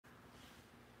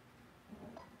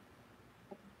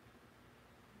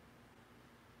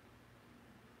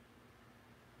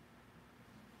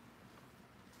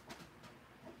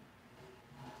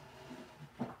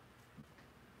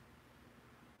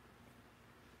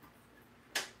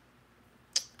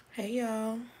Hey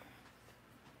y'all.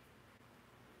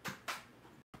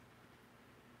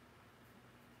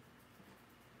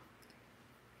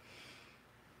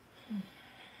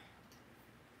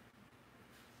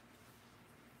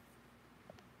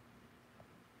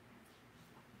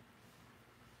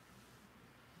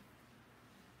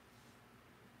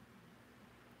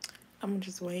 I'm gonna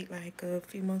just wait like a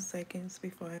few more seconds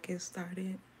before I get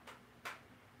started.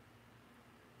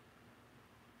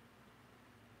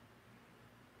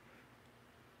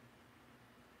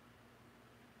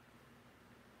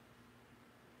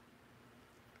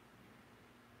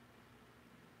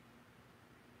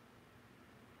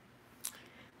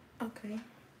 Okay,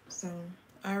 so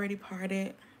I already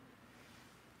parted,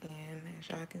 and as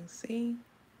y'all can see,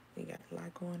 we got a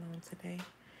lot going on today.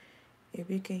 If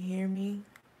you can hear me,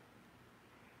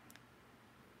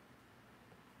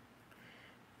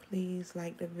 please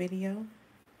like the video.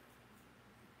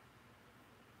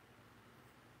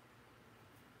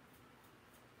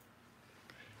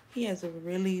 He has a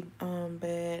really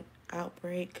bad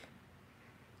outbreak,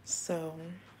 so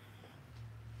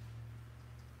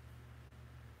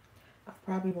I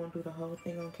probably won't do the whole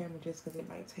thing on camera just because it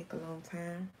might take a long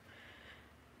time.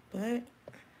 But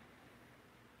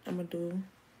I'm gonna do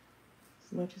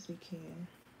as much as we can,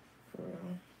 for real.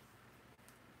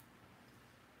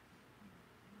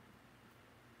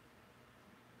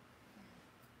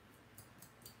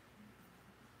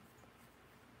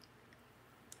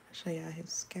 Show y'all his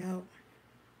scalp.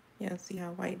 Y'all see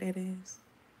how white that is?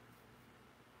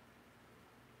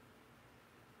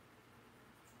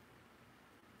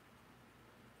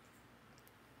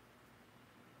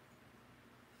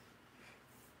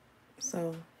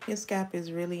 So his scalp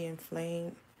is really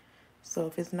inflamed. So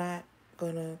if it's not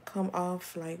gonna come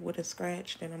off like with a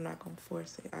scratch, then I'm not gonna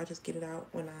force it. I'll just get it out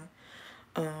when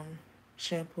I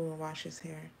shampoo and wash his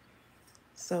hair.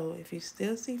 So if you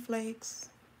still see flakes,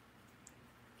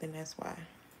 then that's why.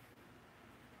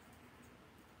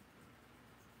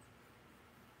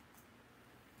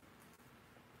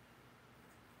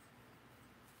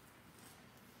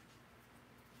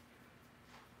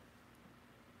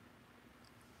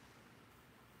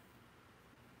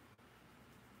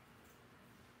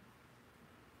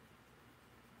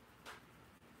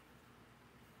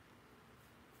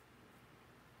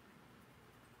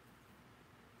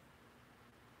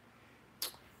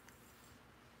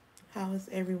 How is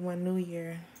everyone New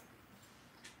Year?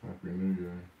 Happy New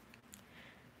Year.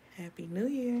 Happy New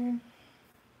Year.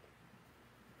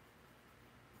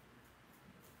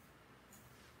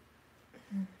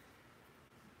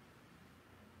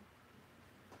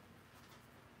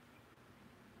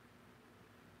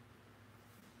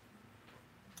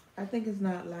 I think it's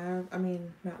not live. I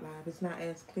mean, not live. It's not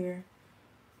as clear.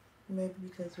 Maybe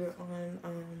because we're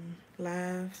on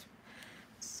live.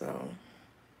 So,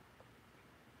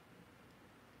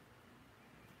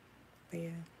 but yeah,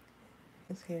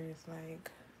 his hair is like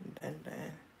done.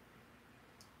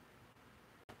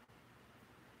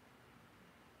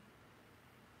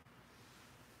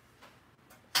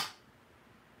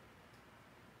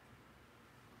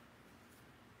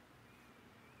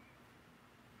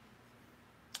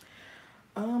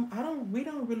 We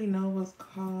don't really know what's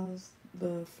caused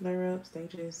the flare-ups. They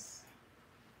just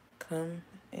come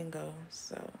and go.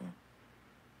 So,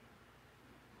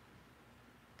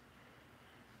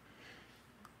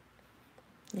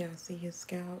 y'all see his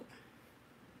scalp?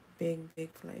 Big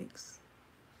flakes.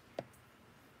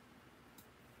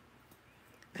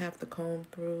 I have to comb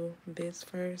through this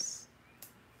first.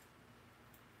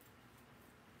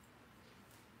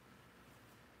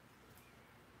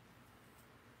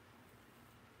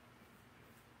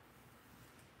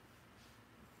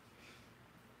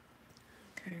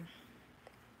 Okay.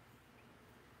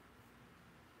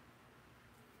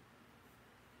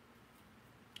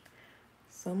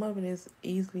 Some of it is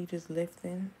easily just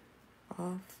lifting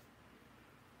off.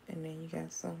 And then you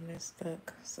got some that's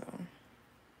stuck. So,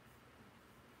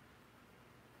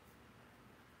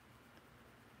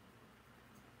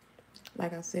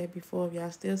 like I said before, if y'all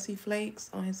still see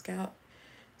flakes on his scalp,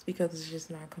 it's because it's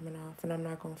just not coming off. And I'm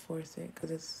not going to force it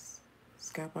because his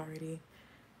scalp already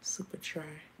super dry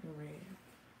and red.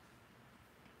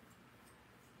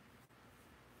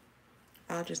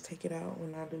 I'll just take it out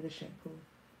when I do the shampoo.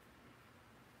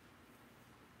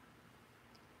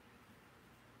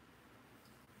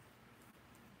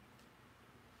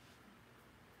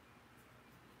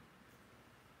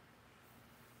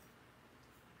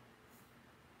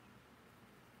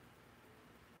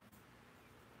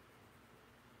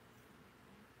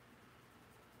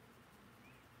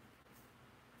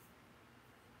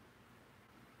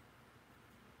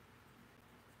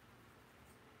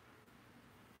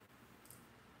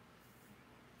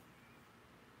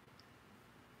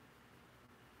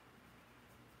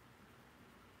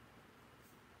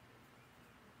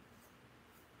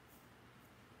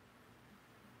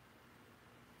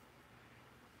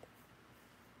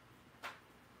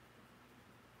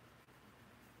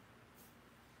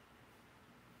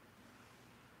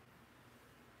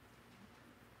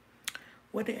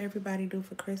 What did everybody do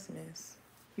for Christmas?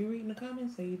 You reading the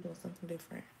comments or you doing something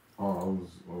different? Oh, I was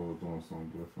doing something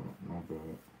different. My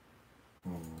bad.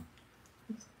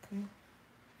 It's okay.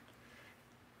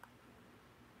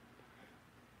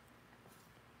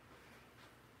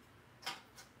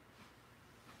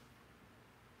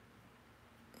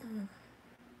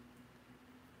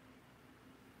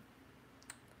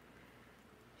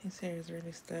 His hair is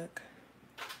really stuck.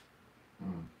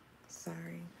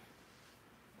 Sorry.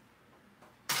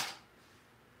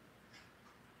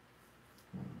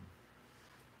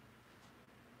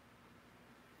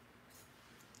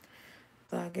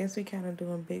 So I guess we kind of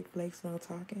doing big flakes, no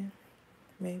talking,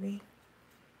 maybe.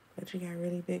 But you got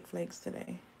really big flakes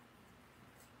today.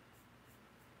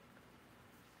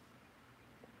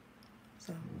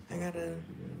 So I gotta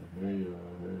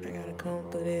comb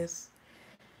through this.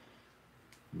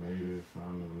 Made it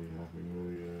finally. Happy New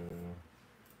Year.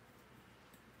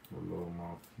 Hello,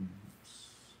 my peeps.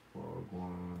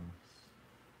 Barguans.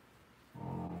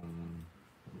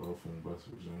 Hello from West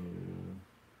Virginia.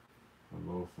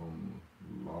 Hello from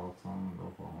Lawton,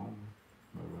 Oklahoma.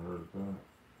 Never heard of that.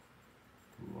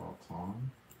 Lawton.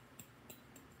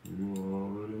 You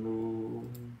already know.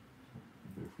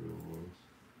 Big for your voice.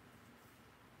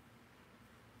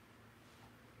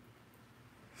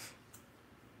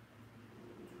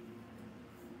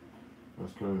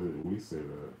 That's crazy that we say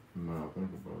that. Now I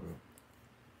think about it.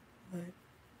 What?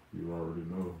 You already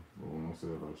know. But when I say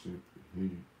it like he,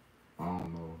 I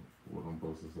don't know what I'm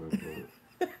supposed to say,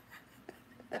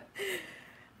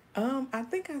 but I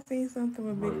think I seen something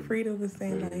with Big like, Frida was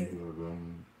saying they like, or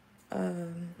them,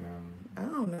 I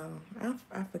don't know.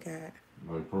 I forgot.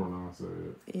 like pronouns say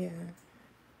it. Yeah.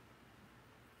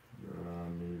 Yeah, I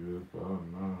need it, but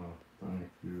no, thank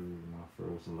you, my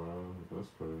first love. That's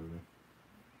crazy.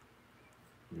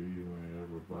 You and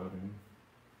everybody.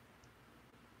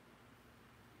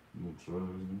 New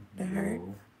Jersey. That hurt?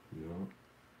 Yup.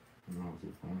 You know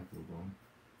it's painful though.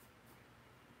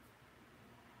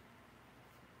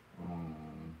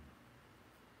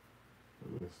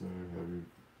 They say,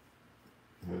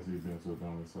 has he been to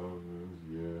Donald's houses?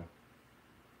 Yeah.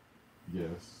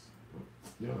 Yes.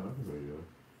 Yeah, I can say yeah.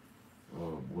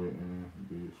 Boynton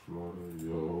Beach, Florida.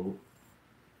 Yo.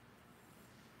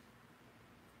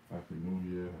 Happy New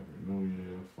Year, Happy New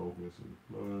Year. Focus is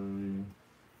blurry.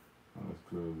 Not as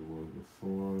clear as it was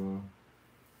before.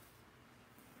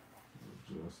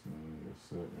 Adjusting your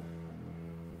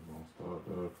settings. Don't start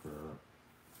that crap.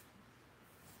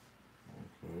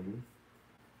 Okay.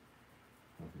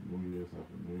 Happy New Year's,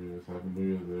 Happy New Year's, Happy New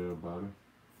Year's, everybody.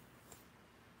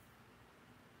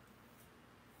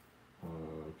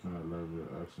 Can allergic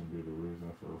action be the reason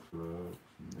for the floods?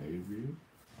 Maybe.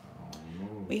 I don't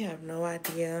know. We have no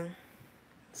idea.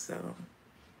 So,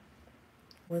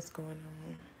 what's going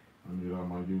on? I need all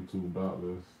my YouTube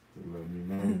doctors to let me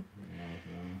know. You know what I'm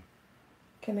saying?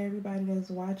 Can everybody that's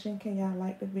watching, can y'all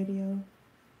like the video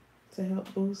to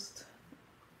help boost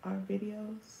our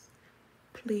videos?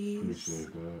 Please.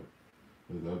 Appreciate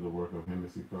that. Is that the work of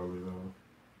Hennessy probably though?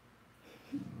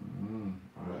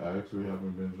 I actually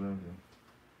haven't been drinking.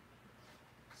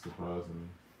 Surprisingly.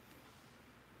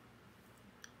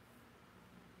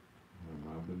 I have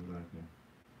not been drinking.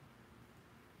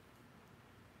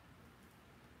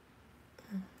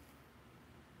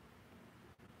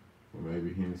 Well,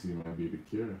 maybe Hennessy might be the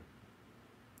cure.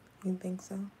 You think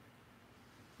so?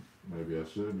 Maybe I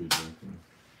should be drinking.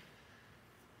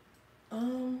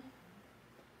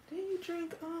 Did you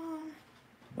drink, well,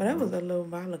 that was a little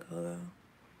while ago, though.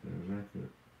 Didn't drink it.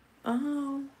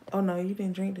 Oh, no, you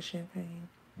didn't drink the champagne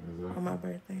Exactly. on my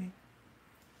birthday.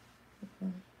 It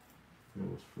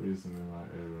was freezing in my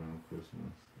area on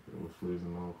Christmas. It was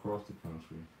freezing all across the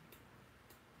country.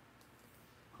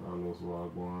 Carlos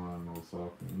Wagwan, no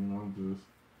talking. You know, I'm just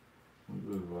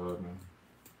vibing.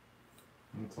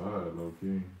 I'm tired, low key.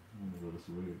 I'm gonna go to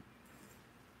sleep.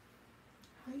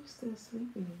 How you still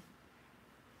sleeping?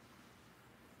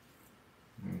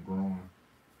 I'm growing.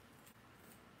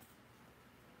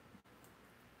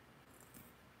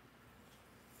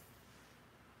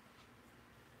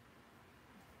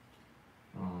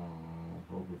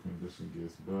 Hope the condition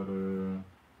gets better.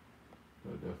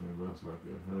 That definitely looks like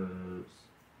it hurts.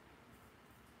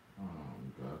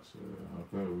 Gotcha.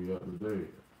 Okay, we up to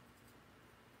date.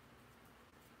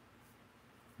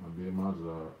 I did my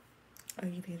job. Oh,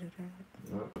 you did it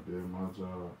right. Yep, I did my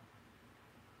job.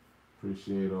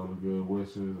 Appreciate all the good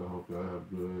wishes. I hope y'all have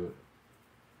good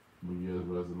New Year's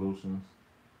resolutions.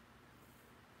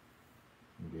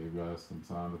 I gave guys some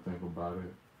time to think about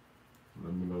it.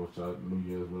 Let me know what y'all New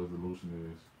Year's resolution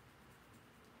is.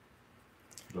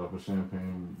 Drop a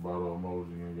champagne bottle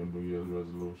emoji in your New Year's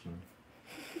resolution.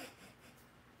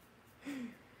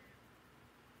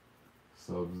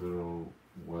 Sub-zero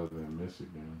weather in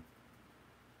Michigan.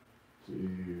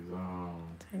 Jeez,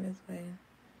 Turn this way.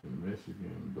 in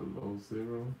Michigan below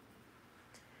zero.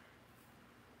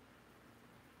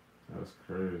 That's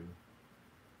crazy.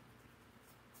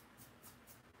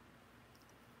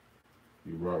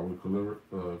 You rock with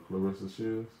Clarissa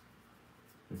Shields?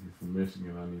 If you're from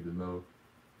Michigan, I need to know.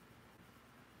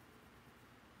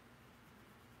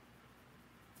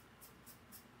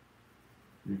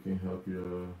 You can help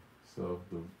yourself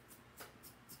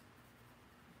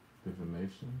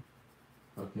divination.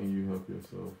 How can you help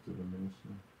yourself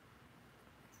divination?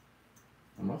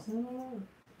 Am I saying that right?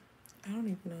 I don't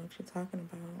even know what you're talking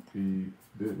about. Read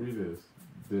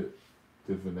this.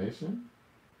 Divination?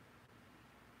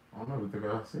 I don't ever think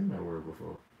I've seen that word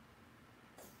before.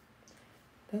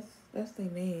 That's their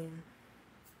name.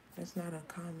 That's not a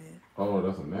comment. Oh,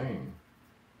 that's a name.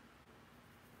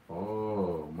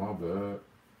 Oh, my bad.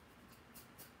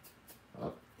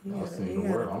 I seen the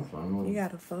word. You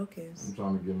gotta focus. I'm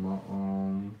trying to get my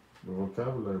the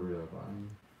vocabulary up. I ain't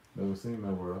never seen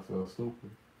that word. I felt stupid.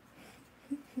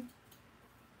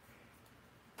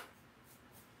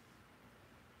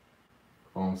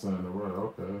 Oh, I'm saying the word.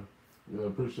 Okay. Yeah,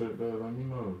 appreciate that. Let me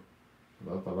know.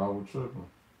 I thought I was tripping.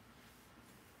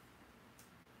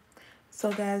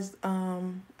 So guys,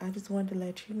 I just wanted to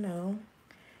let you know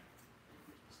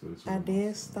I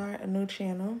did start a new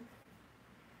channel.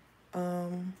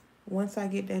 Once I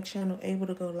get that channel able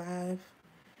to go live,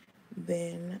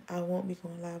 then I won't be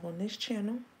going live on this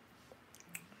channel.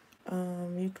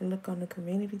 You can look on the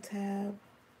community tab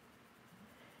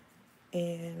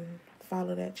and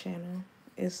follow that channel.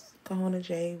 It's Kahona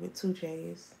J with 2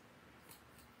 J's.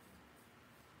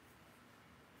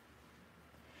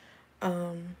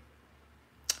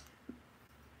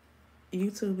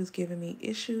 YouTube is giving me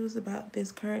issues about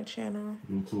this current channel.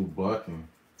 YouTube bucking.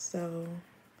 So,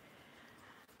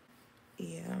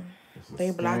 yeah.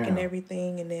 They blocking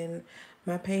everything, and then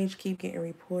my page keep getting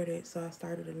reported, so I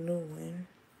started a new one.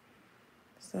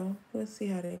 So, we'll see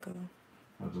how that go.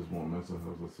 I just want mental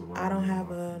health to survive. I don't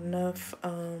have enough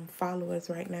followers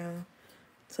right now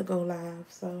to go live,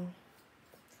 so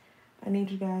I need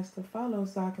you guys to follow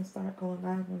so I can start going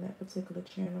live on that particular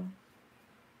channel.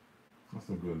 That's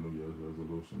a good New Year's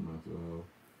resolution, mental health.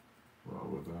 Right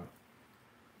with that.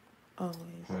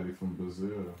 Always. Patty from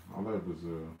Brazil. I like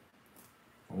Brazil.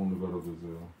 I want to go to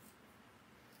Brazil.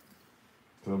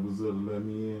 Tell Brazil to let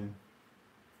me in.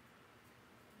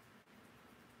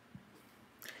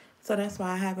 So that's why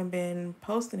I haven't been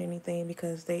posting anything,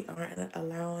 because they aren't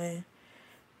allowing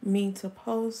me to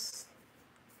post,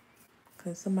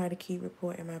 because somebody keep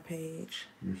reporting my page.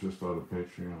 You should start a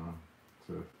Patreon,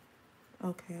 Tiff.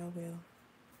 Okay, I will.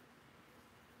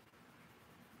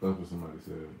 That's what somebody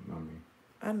said, not me.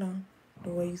 I know. The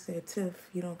way you said Tiff,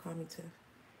 you don't call me Tiff.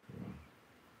 Yeah.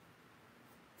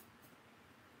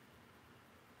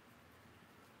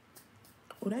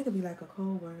 Well, that could be like a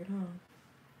code word, huh?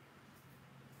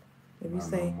 If you Not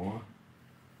say, no more.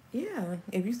 Yeah,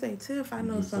 if you say Tiff, I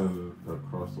know just something. said it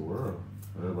across the world.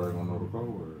 Everybody gonna know the code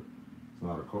word. It's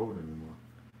not a code anymore.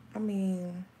 I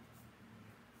mean,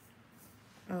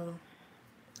 oh,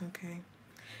 okay.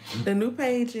 The new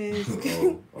page is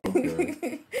Oh,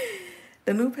 okay.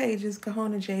 the new page is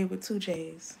Kahona J with 2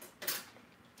 J's.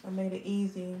 I made it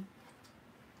easy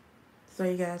so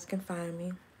you guys can find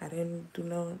me. I didn't do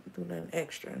nothing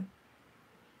extra.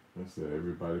 They said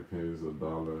everybody pays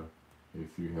 $1.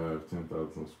 If you have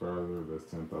 10,000 subscribers, that's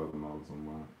 $10,000 a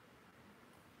month.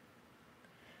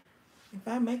 If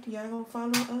I make it, y'all gonna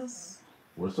follow us?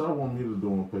 What y'all want me to do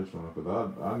on Patreon? Cause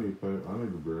I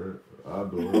need the bread. I'll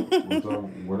do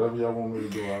it. Whatever y'all want me to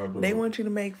do, I'll do it. They want you to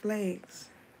make flakes.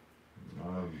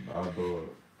 I'll do it.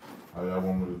 How y'all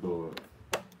want me to do it?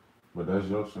 But that's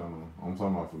your channel. I'm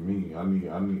talking about for me. I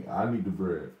need the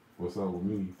bread. What's up with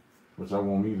me? What y'all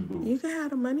want me to do? You can have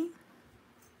the money.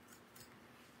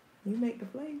 You make the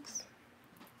flakes.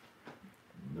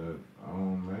 That I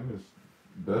don't manage.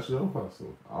 That's your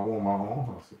hustle. I want my own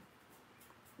hustle.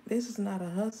 This is not a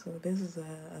hustle. This is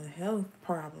a health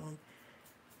problem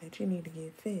that you need to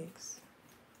get fixed.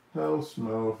 Health,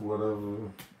 smell,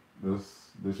 whatever.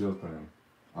 This your thing.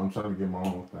 I'm trying to get my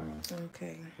own thing.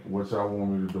 Okay. What y'all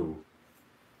want me to do?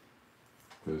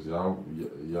 Cause y'all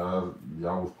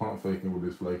was pump faking with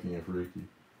this flaky and freaky.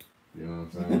 You know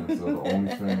what I'm saying? So the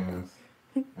OnlyFans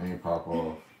ain't pop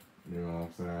off. You know what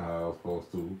I'm saying? How I was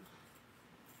supposed to.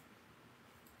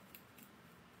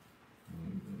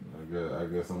 I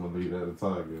guess I'm gonna leave that to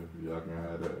Tiger. Y'all can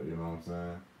have that. You know what I'm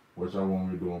saying? What y'all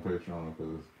want me to do on Patreon?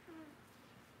 Cause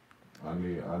I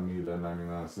need that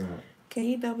 99¢. Can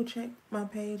you double check my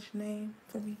page name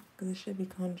for me? Because it should be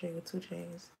Kahuna J with 2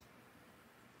 J's.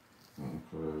 Okay,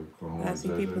 I Kahuna see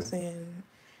JJ. people saying,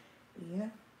 yeah.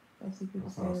 I see people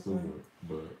That saying sounds it's like, stupid,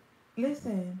 but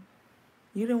listen,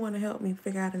 you didn't want to help me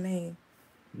figure out a name.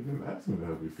 you didn't ask me to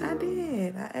help you figure I out.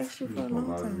 did. I asked you You for a just long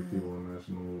want to time. people on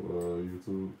national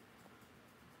YouTube.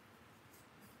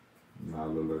 Now I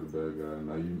look like the bad guy.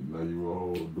 Now you a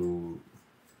whole dude.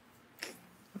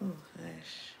 Oh,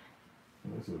 hush.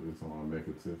 That's what they talking about, make a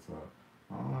TikTok.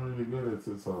 I'm really good at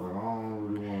TikTok. Like, I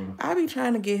don't really want to. I be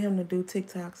trying to get him to do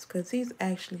TikToks because he's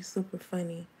actually super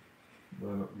funny.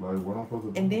 But like, what I'm supposed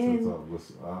to do And on then, TikTok? But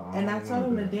I don't told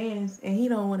him wanna to dance, and he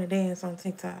don't want to dance on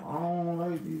TikTok. I don't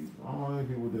like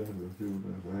people dancing.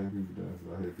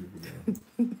 I hate people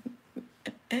dancing.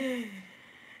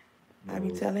 I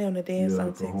be telling him to dance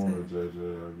on TikTok. Kahuna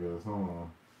JJ, I guess. Hold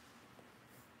on.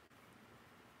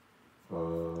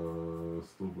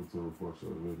 Stupid to report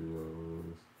your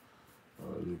videos.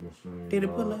 You can stream. Did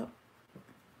it pull up?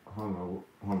 Hold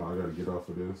on. I gotta get off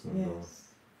of this and go. Yes.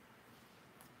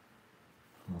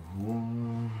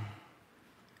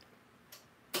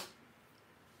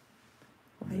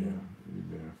 Yeah, you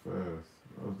being fast.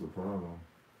 That's the problem.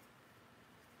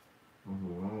 That's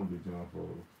what's wrong with these young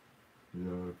folks.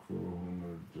 Yeah, Kahuna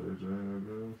JJ, I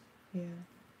guess. Yeah.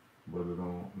 But it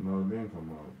didn't come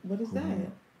out. What is Kahuna,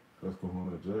 that? That's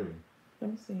Kahuna J. Let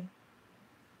me see.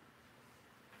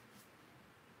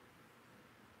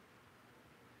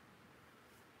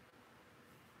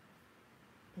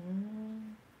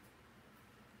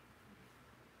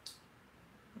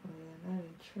 Oh yeah, now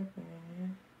they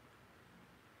tripping.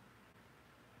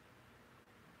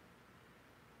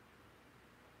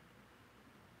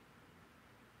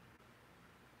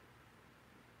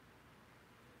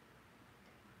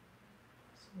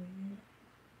 That's weird.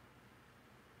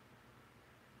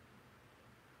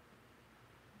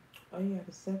 Oh, you have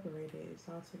to separate it. It's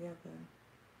all together.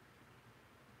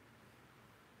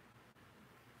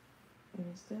 And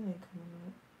it still ain't coming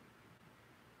up.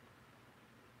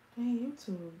 Dang,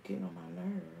 YouTube getting on my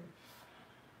nerve.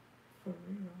 For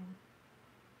real.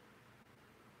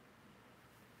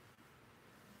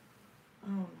 I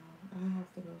don't know. I have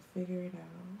to go figure it out.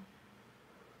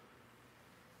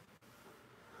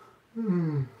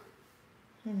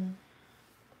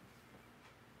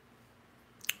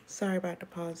 Sorry about the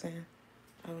pausing.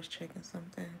 I was checking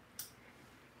something.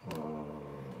 Hold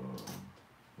on.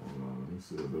 Let me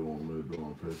see if they want me to do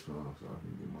on Patreon so I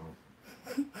can get my.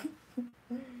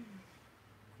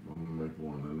 I'm gonna make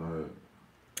one tonight.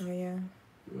 Oh yeah.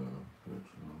 Yeah,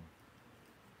 Patreon.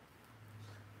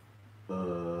 I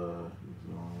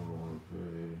don't want to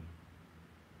pay.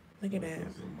 Look at that.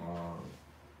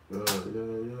 Yeah.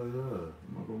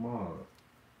 Make a mod.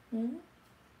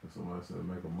 Somebody said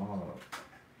make a mod.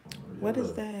 What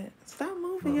is that? Stop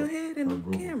moving your head in the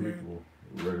camera. People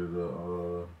ready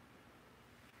to,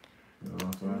 you know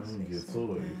what I'm saying? Get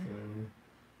to it, you feel me?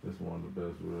 It's one of the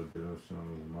best real dance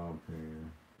channels in my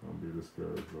opinion. Don't be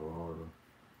discouraged, go harder.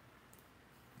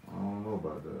 I don't know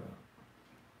about that.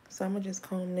 So I'm gonna just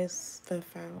comb this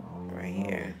stuff out right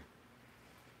here.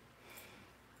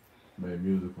 Made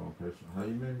music on Patreon. How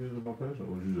you made music on Patreon?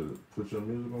 Would you just put your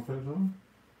music on Patreon?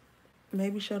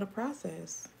 Maybe show the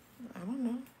process. I don't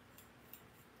know.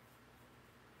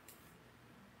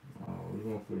 Oh, we're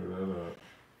gonna figure that out.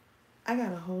 I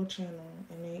got a whole channel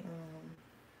and they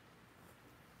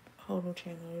whole new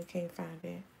channel, you can't find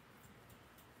it.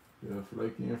 Yeah,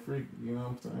 flaky and freak, you know what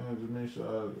I'm saying? Just make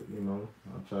sure I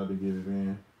try to get it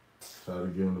in. Try to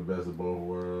give them the best of both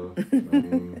worlds.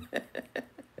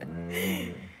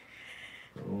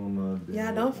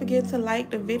 Yeah, don't forget to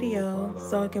like the video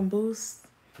so it can boost.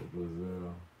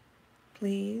 Brazil.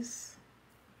 Please.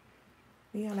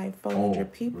 We got like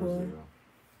 400 people Brazil.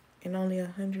 and only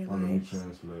 100 Let me likes.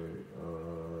 translate.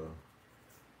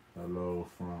 Hello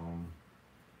from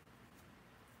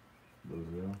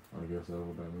Brazil. I guess that's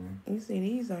what that means. You see,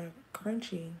 these are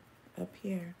crunchy up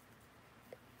here.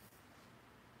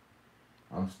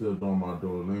 I'm still doing my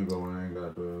Duolingo and I ain't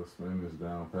got the Spanish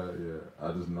down pat yet.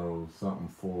 I just know something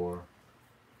for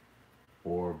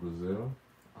or Brazil.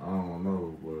 I don't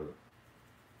know, but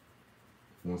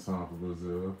one time for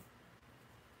Brazil.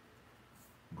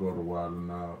 Go to Wild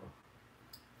 'N Out.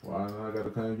 Wild 'N Out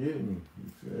gotta come get me. You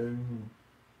feel me?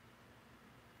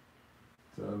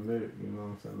 Tell Nick, you know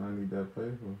what I'm saying? I need that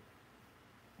paper.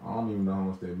 I don't even know how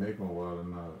much they make on Wild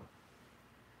 'N Out.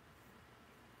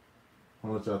 How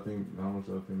much y'all think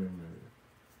they made?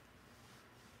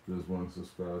 Just want to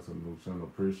subscribe to the new channel.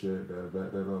 Appreciate that.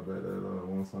 Back that up.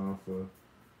 One time for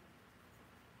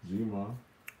G-Ma.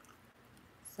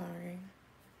 Sorry.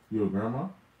 You a grandma?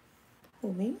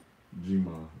 Who, me?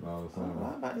 G-Ma. No, Oh, I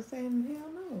was about to say, hell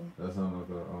no. that sound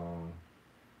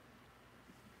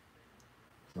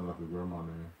like a grandma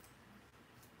name.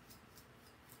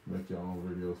 Make your own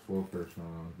videos for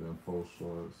Patreon, then post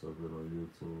shorts of it on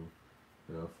YouTube.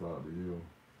 They'll flock to you.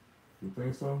 You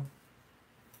think so?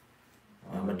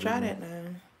 I'm gonna try that now.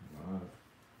 Alright.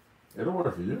 It'll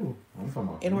work for you. I'm talking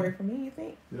about It'll you. work for me, you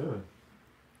think? Yeah.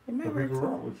 It might But work people for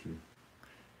rock with you.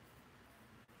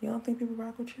 you. Don't think people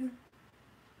rock with you?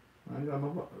 I ain't got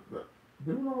no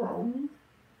people don't rock with me.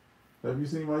 Have you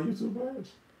seen my YouTube page?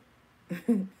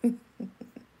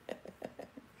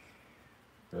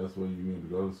 That's where you need to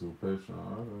go to,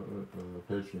 Patreon.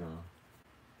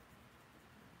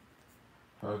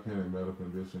 How can a medical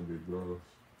condition be gross?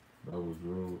 That was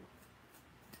rude.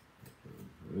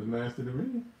 It's nasty to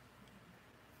me.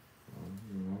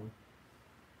 You know,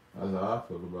 that's how I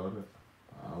feel about it.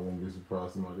 I won't be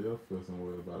surprised somebody else feels some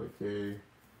way about a K,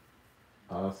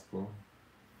 Oscar.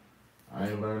 I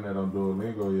ain't learned that on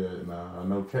Duolingo yet. Nah, I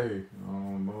know K. I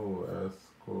don't know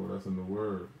Asco. That's a new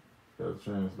word. Gotta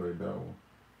translate that one.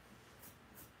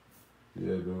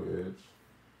 Yeah, do itch.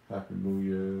 Happy New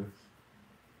Year's.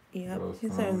 Yep,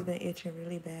 his hair's been itching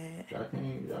really bad. Y'all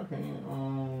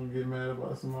can't get mad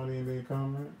about somebody and then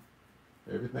comment.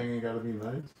 Everything ain't gotta be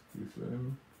nice. You feel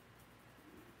me?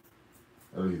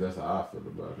 At least that's how I feel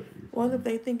about it. Well, if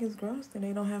they think it's gross, then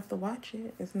they don't have to watch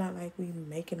it. It's not like we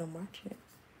making them watch it.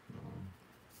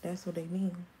 That's what they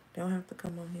mean. They don't have to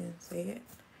come on here and say it.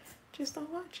 Just don't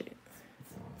watch it.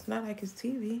 It's not like it's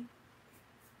TV.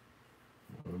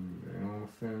 They don't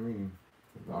offend me.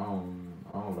 I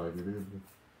don't like it either.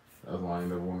 That's why I ain't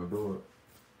never want to do it.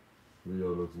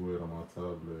 Video looks weird on my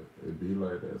tablet. It be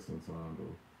like that sometimes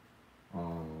though.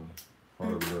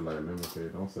 Probably look like lemon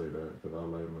cake. Don't say that, because I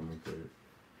like lemon cake.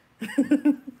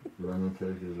 Lemon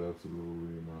cake is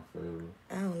absolutely my favorite.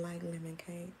 I don't like lemon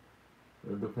cake.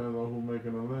 It depends on who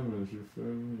making the lemons, you feel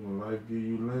me? When life give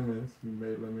you lemons, you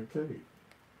make lemon cake.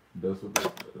 That's what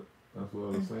I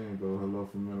was saying. Go hello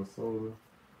from Minnesota.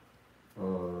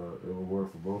 It will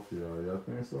work for both of y'all. Y'all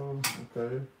think so?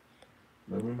 Okay.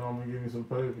 Let me know I'm gonna give you some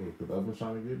paper, because I've been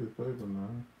trying to get this paper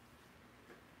now.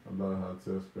 I love how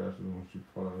Tess scratches when she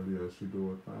part. Yeah, she do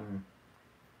her thing.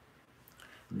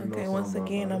 Okay, once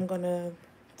again, I'm gonna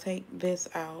take this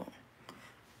out.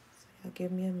 So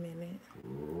give me a minute.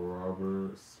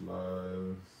 Robert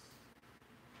Size,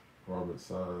 I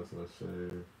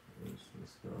shave.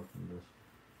 It's scalp condition.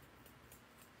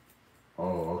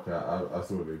 Oh, okay. I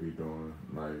see what they be doing.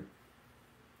 Like,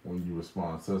 when you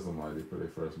respond to somebody, they put their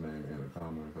first name in the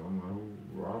comment. I'm like, who?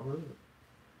 Robert?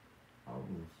 I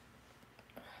was.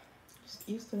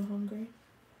 You still hungry?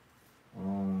 A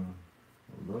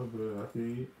little bit. I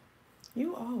can eat.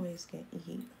 You always can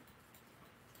eat.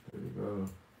 There you go.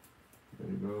 There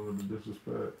you go with the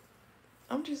disrespect.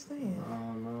 I'm just saying.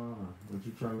 No. What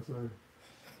you trying to say?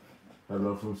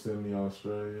 Hello from Sydney,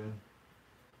 Australia.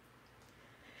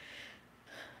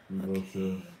 You go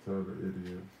to tell the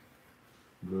idiot.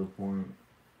 Good point.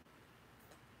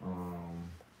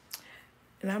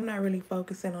 And I'm not really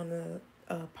focusing on the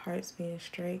parts being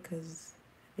straight, because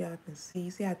y'all can see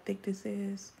how thick this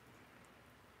is?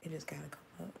 It just gotta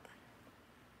come up.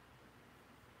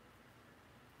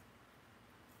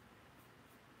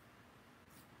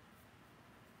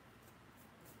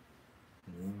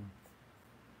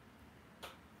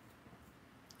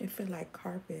 It feel like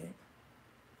carpet,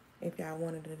 if y'all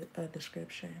wanted a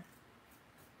description.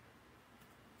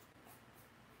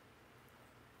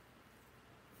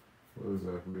 What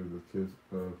exactly is the kiss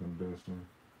condition?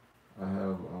 I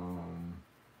have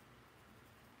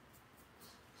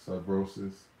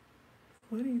fibrosis.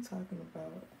 What are you talking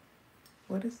about?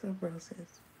 What is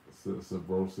fibrosis?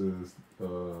 Fibrosis,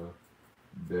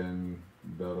 then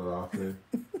you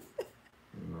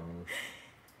know.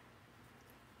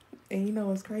 And you know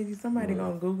what's crazy? Somebody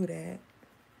gonna Google that.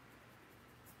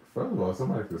 First of all,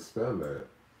 somebody could spell that.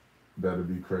 That'd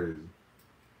be crazy.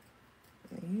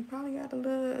 You probably got a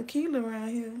little Aquila around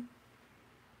here.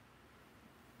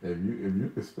 If you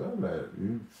could spell that,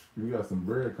 you got some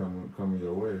bread coming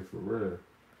your way for real.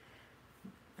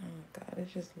 Oh God, it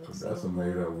just looks That's so a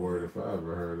made up horrible. word if I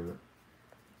ever heard of it.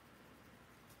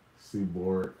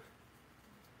 Seaborg.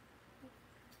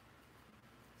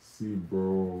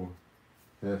 Seabro.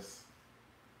 Yes.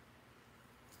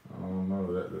 I don't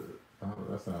know.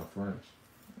 That sounds French.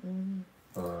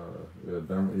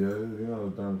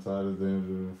 Dermatitis,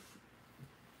 dandruff,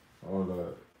 all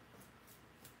that.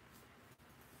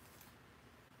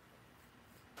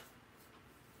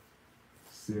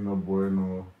 See no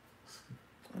bueno.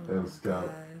 Oh El my Scalp.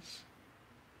 gosh.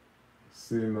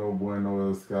 Si no bueno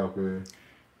el escape.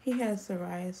 He has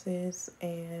psoriasis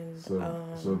and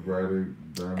Sobriety,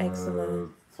 eczema.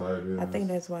 I think dermatitis,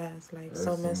 that's why it's like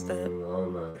so messed up. eczema,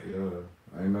 all that.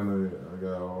 Yeah, ain't none of it.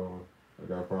 I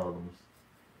got problems.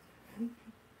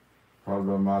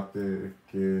 Problemate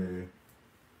que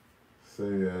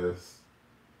say as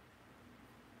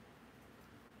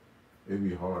it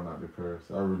be hard not to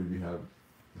curse. I really be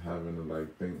having to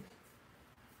like think.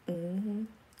 Mm-hmm.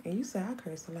 And you say I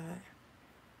curse a lot.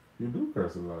 You do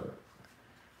curse a lot.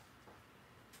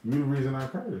 You the reason I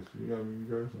curse. You got me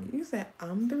cursing. You said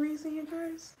I'm the reason you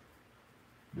curse?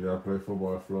 Did I play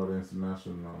football at Florida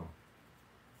International? No.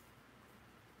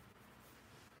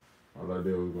 All I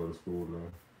did was go to school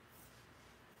there.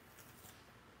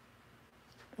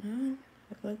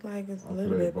 It looked like it's a I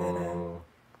little played bit better. ball.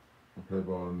 I played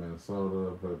ball in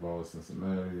Minnesota. I played ball in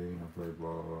Cincinnati. I played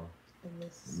ball In in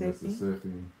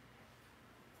Mississippi.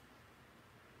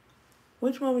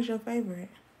 Which one was your favorite?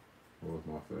 What was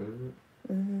my favorite?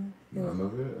 Mm-hmm. None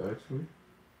of it, actually.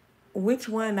 Which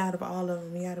one out of all of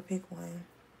them? You got to pick one.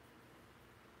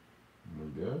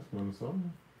 I guess Minnesota.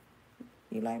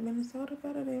 You like Minnesota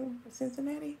better than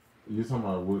Cincinnati? You talking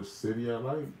about which city I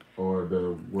like, or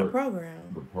The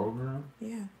program. The program?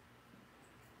 Yeah.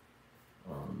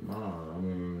 Nah. I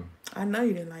mean, I know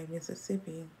you didn't like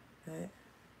Mississippi, but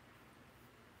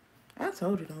I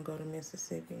told you don't go to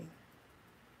Mississippi.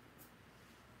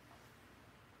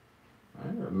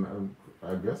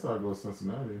 I guess I'll go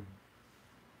Cincinnati.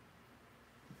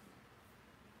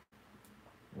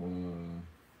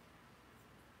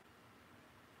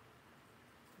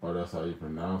 Oh, that's how you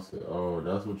pronounce it. Oh,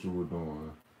 that's what you were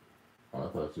doing. I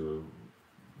thought you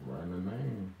were writing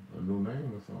a new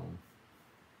name or something.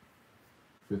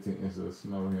 15 inches of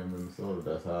snow here in Minnesota.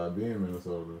 That's how it be in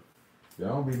Minnesota.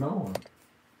 Y'all don't be knowing.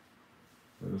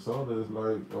 Minnesota is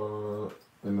like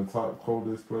in the top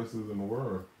coldest places in the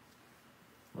world.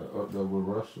 Like up there with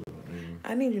Russia.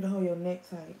 I need you to hold your neck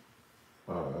tight.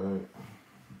 Alright.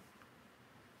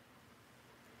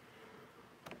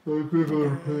 I click on the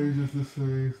pages to say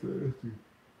nasty.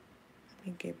 Let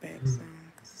me get back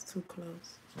some, because it's too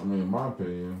close. I mean, in my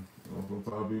opinion,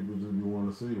 sometimes people just be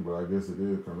wanting to see, but I guess it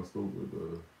is kind of stupid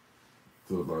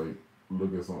to like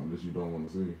look at something that you don't want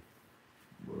to see.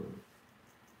 But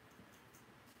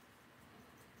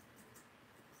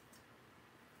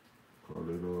call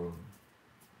it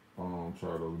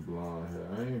try those blonde hair.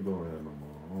 I ain't doing hair no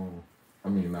more. I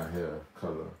mean, not hair,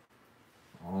 color.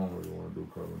 I don't really want to do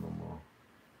color no more.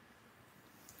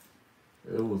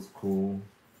 It was cool.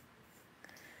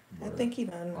 I think he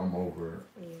done. I'm over it.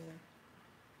 Yeah.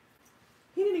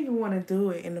 He didn't even want to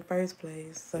do it in the first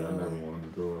place. So yeah, I never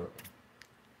wanted to do it.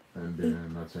 And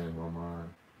then I changed my mind.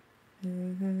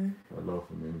 Mm-hmm. I love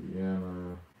from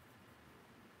Indiana.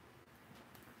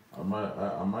 I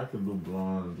might could do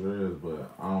blonde dreads,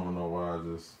 but I don't know why.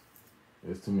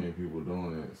 It's too many people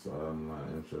doing it, so I'm not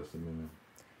interested in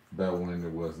it. Back when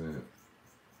it wasn't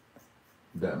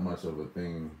that much of a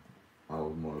thing, I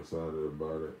was more excited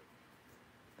about it.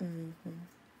 Mm-hmm.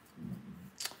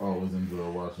 I always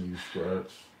enjoy watching you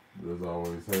scratch. There's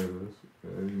always haters.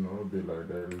 Yeah, you know, it be like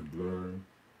that. It's blurry.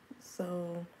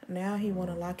 So now he want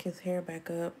to lock his hair back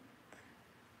up.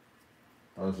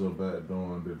 How's your back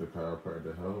doing? Did the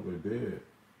chiropractor help? It did.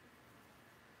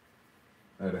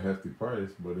 At a hefty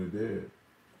price, but it did.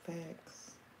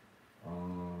 Facts.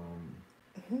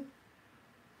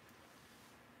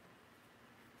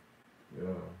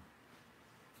 Yeah.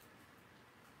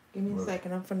 Give me a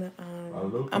second. I'm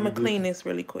gonna clean this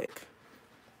really quick.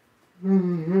 I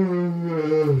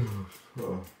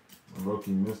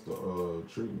lucky missed the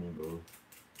treatment though.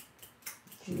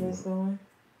 You missed one?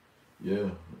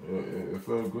 Yeah, it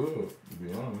felt good, to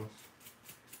be honest.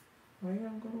 Why you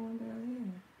don't go to one down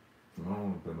here? I don't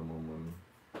want to pay no more money.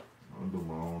 I'll do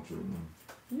my own treatment.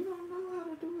 You don't know how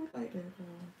to do it like that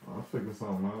though. I'll figure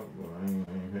something out, but I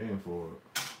ain't paying for it.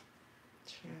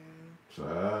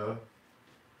 Child.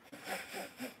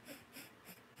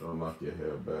 Don't knock your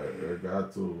hair back. I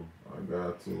got to.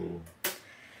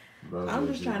 I'm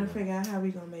just trying to figure out how we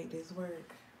gonna make this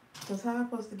work. Because how am I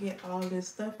supposed to get all this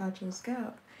stuff out your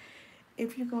scalp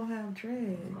if you gonna have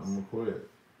dreads? I'm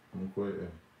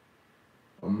quitting.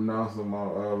 I'm announcing my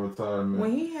retirement.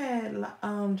 When he had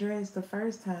dreads the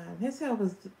first time, his hair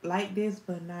was like this,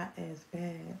 but not as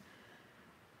bad.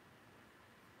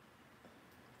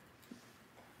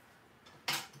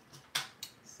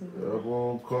 So,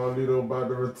 Carlito about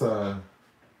to retire.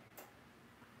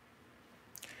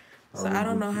 So I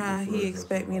don't know how he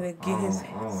expect me to get his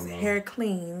hair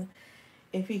clean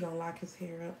if he gonna lock his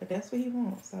hair up, but that's what he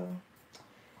wants. So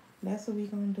That's what we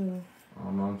gonna do. I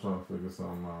don't know, I'm trying to figure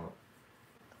something out.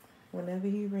 Whenever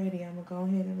he ready, I'm gonna go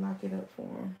ahead and lock it up for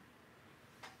him.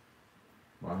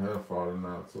 My hair falling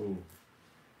out too.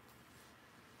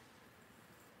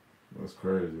 That's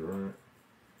crazy, right?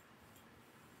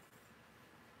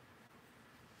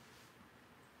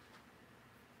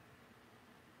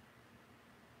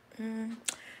 Mm.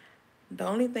 The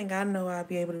only thing I know I'll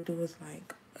be able to do is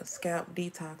like a scalp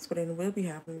detox, but then we'll be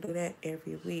having to do that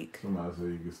every week. Somebody said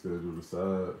you can still do the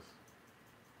sides,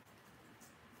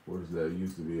 which that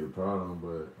used to be a problem,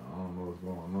 but I don't know what's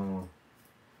going on.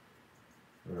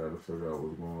 I gotta figure out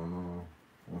what's going on.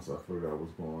 Once I figure out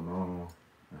what's going on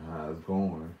and how it's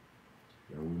going,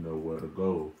 then we know where to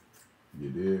go. You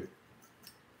did?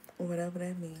 Whatever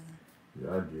that means.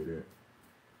 Yeah, I get it.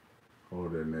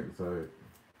 Hold that neck tight.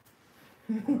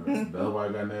 That's why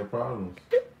I got neck problems.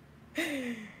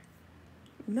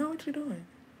 Know what you're doing.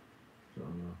 So,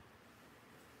 know.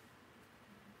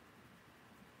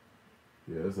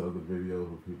 Yeah, there's other videos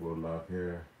where people with lock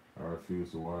hair I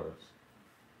refuse to watch.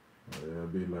 It'll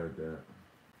be like that.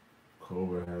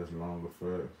 COVID has long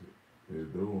effects.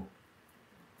 It do.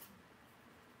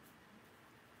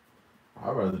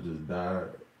 I'd rather just die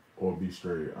or be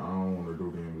straight. I don't want to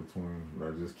do the in between.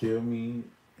 Like, just kill me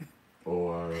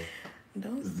or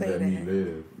Don't say let me that.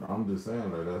 live. I'm just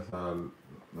saying, like, that's how.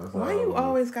 Why you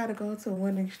always gotta go to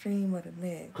one extreme or the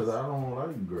next? Because I don't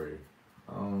like gray.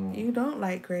 You don't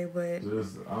like gray, but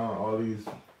just all these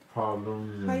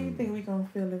problems. How you think we gonna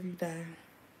feel if you die?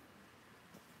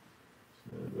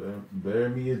 Bury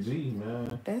me a G,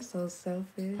 man. That's so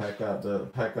selfish. Pack out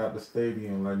the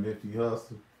stadium like Nipsey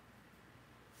Hussle.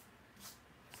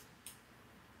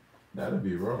 That'd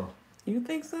be raw. You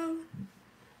think so?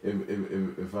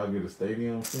 If I get a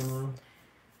stadium funeral,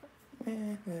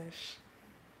 man, gosh.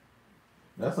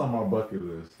 That's on my bucket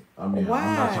list. I mean, Why?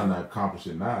 I'm not trying to accomplish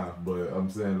it now, but I'm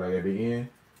saying like at the end,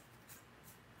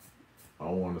 I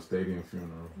want a stadium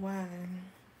funeral. Why?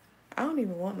 I don't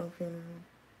even want no funeral.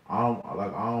 I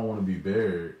don't want to be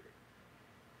buried.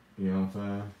 You know what I'm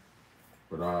saying?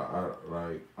 But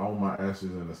I want my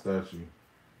ashes in a statue.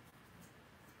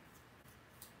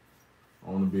 I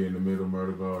want to be in the middle of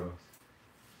Murder Gardens.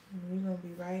 You're gonna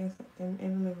be right in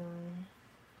the living room.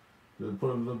 Just put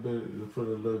a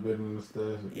little bit in the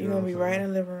statue. You're gonna be right in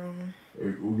the living room.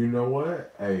 You know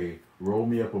what? Hey, roll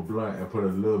me up a blunt and put a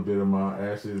little bit of my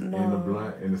ashes in the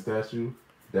blunt in the statue.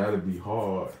 That'd be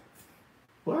hard.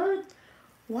 What?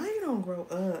 Why you don't grow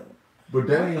up? But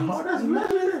that ain't hard. That's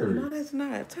legendary. No, that's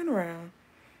not. Turn around.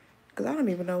 Cause I don't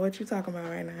even know what you're talking about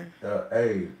right now.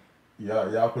 Hey,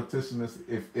 y'all petition this.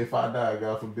 If I die,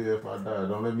 God forbid, if I die,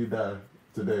 don't let me die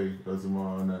today or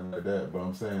tomorrow, nothing like that. But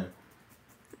I'm saying,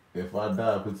 if I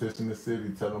die, petition the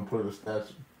city, tell them put a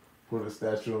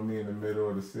statue of me in the middle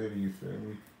of the city. You feel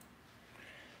me?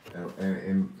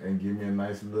 And give me a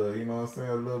nice little, you know what I'm saying,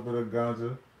 a little bit of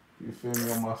ganja. You feel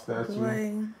me, on my statue?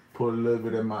 Why? Put a little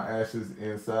bit of my ashes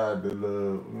inside the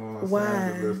little, you know what I'm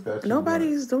saying, the little statue.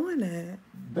 Nobody's doing that.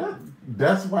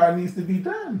 That's why it needs to be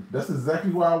done. That's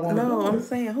exactly why I want to do it. No, I'm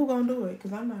saying, who gonna do it?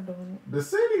 Because I'm not doing it. The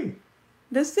city.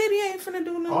 The city ain't finna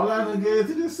do nothing. All I done gave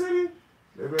to the city,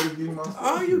 they better give me my statue.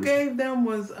 All you gave them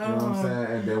was, you know what I'm saying?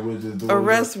 And then we'll just do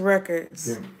arrest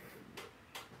records.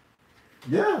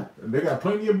 Yeah, they got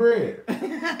plenty of bread.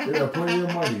 They got plenty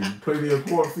of money, plenty of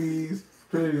court fees,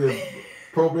 plenty of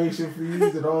probation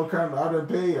fees, and all kind of. I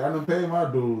done paid my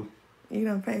dues. You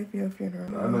done paid for your funeral.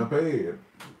 I done paid,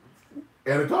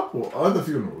 and a couple other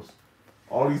funerals.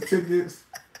 All these tickets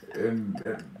and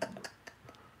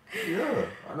yeah,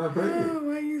 I done paid. Oh,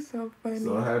 why you so funny?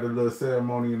 So I had a little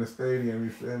ceremony in the stadium.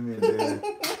 You feel me? And then,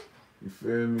 you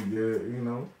feel me? Yeah, you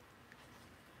know.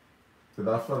 Cause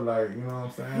I felt like, you know what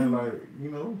I'm saying, like,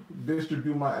 you know,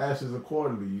 distribute my ashes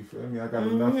accordingly. You feel me? I got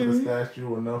enough for the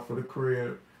statue, enough for the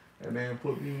crib, and then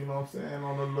put me, you know what I'm saying,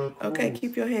 on a little cruise. Okay,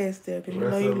 keep your head still, cause you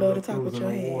know you love to talk with your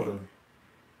head. Water.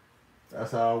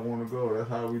 That's how I want to go. That's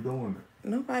how we doing it.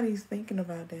 Nobody's thinking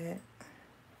about that.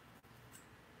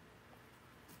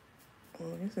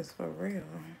 Well, this is for real.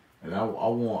 And I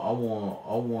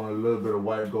want a little bit of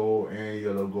white gold and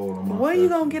yellow gold on my Where statue. you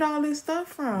gonna get all this stuff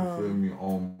from? You feel me?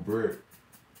 On brick.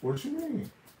 What you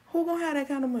mean? Who gonna have that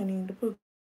kind of money to put?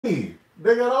 Hey,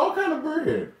 they got all kind of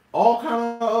bread. All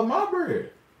kind of my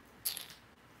bread.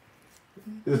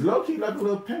 It's low key like a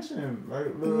little pension.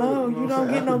 No, you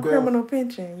don't get no criminal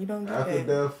pension. You don't get that. After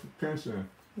death pension.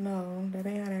 No, that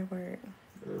ain't how that works.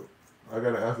 I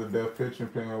got an after death pension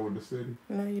paying with the city.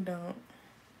 No, you don't.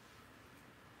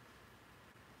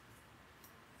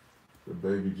 The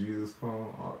baby Jesus come.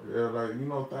 Yeah, like, you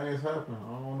know, things happen.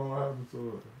 I don't know what happened to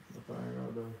it. The thing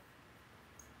out there.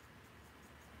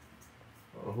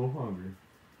 Who hungry?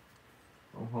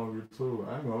 I'm hungry too.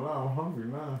 I ain't gonna lie, I'm hungry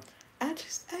now. I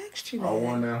just asked you I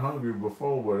wasn't that. that hungry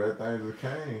before, but that thing just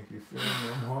came. You feel me?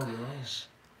 I'm hungry now.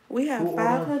 We Who have ordered?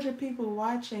 500 people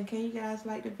watching. Can you guys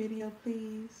like the video,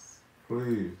 please?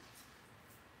 Please.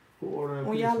 Who ordering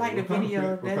When y'all pizza? like the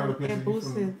video, What kind of pizza it you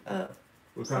boosts finna? it up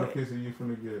What kind so of pizza you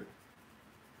finna get?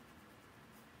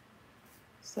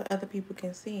 so other people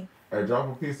can see. Hey, drop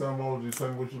a pizza emoji. Tell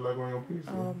me what you like on your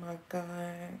pizza. Oh my god.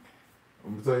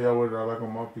 I'm gonna tell y'all what I like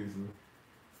on my pizza.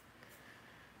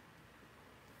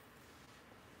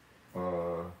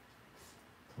 Uh,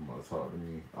 Somebody talk to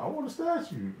me. I want a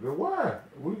statue. Then why?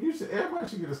 You should. Everybody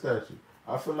should get a statue.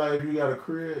 I feel like if you got a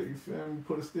crib, you feel me,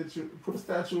 put a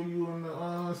statue of you in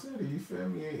the city. You feel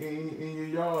me, in your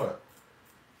yard.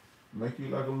 Make you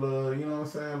like a little, you know what I'm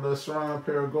saying, little shrine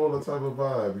paragola type of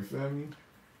vibe. You feel me?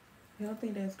 You don't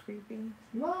think that's creepy?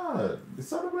 Nah,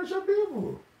 celebrate your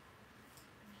people.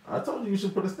 I told you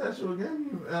should put a statue again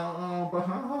behind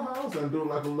her house and do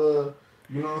like a little,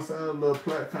 you know what I'm saying, a little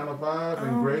plaque kind of vibe,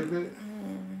 engrave it.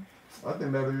 I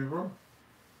think that'd be wrong.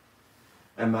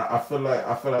 And I feel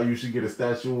like you should get a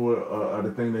statue of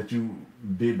the thing that you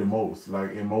did the most,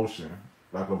 like emotion,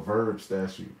 like a verb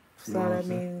statue. So that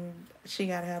means she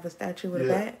gotta have a statue with a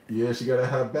Yeah, bat? yeah, she gotta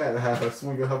have a bat, have her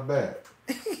swinging her bat,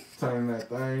 turn that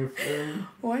thing. You feel me?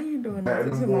 Why are you doing Bat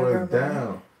that to them my boys grandma?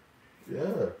 down.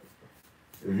 Yeah.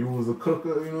 If you was a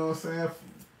cooker, you know what I'm saying,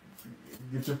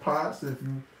 get your pots.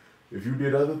 If you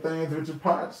did other things with your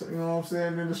pots, you know what I'm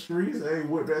saying, in the streets, hey,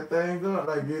 whip that thing up,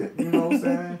 like it, you know what I'm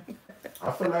saying.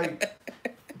 I feel like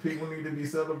people need to be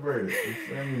celebrated. You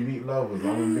feel me? Meat lovers. I'm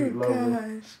a meat lover.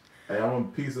 Gosh. Hey, I'm a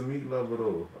piece of meat lover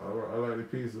though. I like a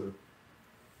piece of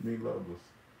meat lovers.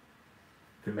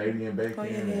 Canadian bacon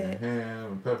and ham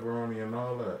and pepperoni and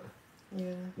all that.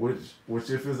 Yeah. Which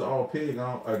if it's all pig,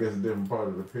 I guess a different part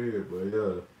of the pig, but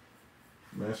yeah.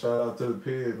 Man, shout out to the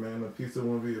pig, man. A pizza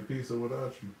wouldn't be a pizza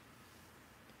without you.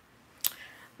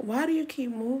 Why do you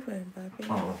keep moving, Bobby?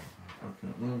 Oh,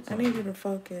 okay. I need you to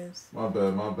focus. My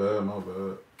bad.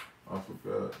 I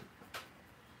forgot.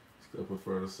 Step it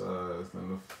further size than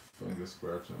the finger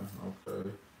scratching. Okay.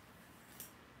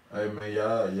 Hey man,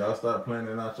 y'all start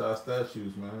planning out y'all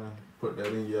statues, man. Put that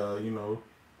in your, you know.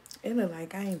 It look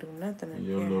like I ain't do nothing In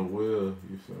your little will,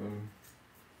 you feel me?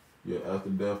 Your after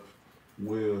death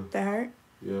will. That hurt?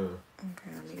 Yeah.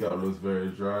 Okay. Scalp looks very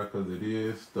dry because it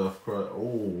is stuffed crust. Oh,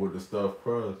 with the stuffed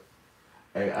crust.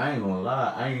 Hey, I ain't gonna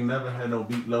lie. I ain't never had no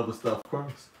meat lover stuffed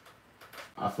crust.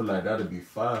 I feel like that'd be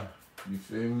fire. You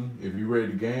feel me? If you ready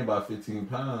to gain by 15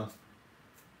 pounds,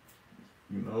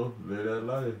 you know, live that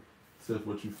life. Tip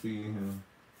what you feeding him.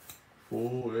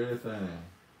 Full, everything.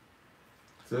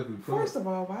 First of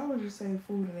all, why would you say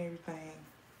food and everything?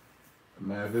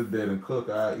 Man, if it's dead and cooked,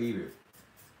 I eat it.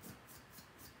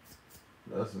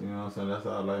 That's, you know what I'm saying? That's how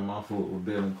I like my food, with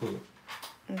dead and cooked.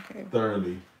 Okay.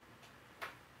 Thoroughly.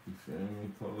 You feel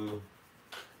me? Khalil?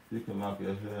 You can lock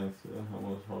your head to how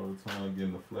much harder time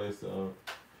getting the flakes out.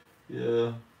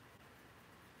 Yeah.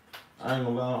 I ain't gonna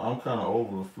lie, I'm kind of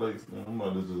over the flakes, man. I'm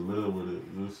about to just live with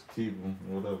it. Just keep them,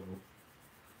 whatever.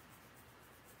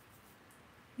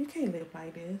 You can't live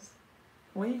like this.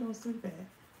 Where you gonna sleep at?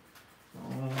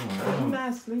 You're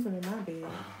not sleeping in my bed.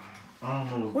 I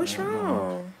don't know what's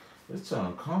wrong. It's so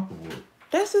uncomfortable.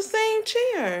 That's the same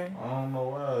chair. I don't know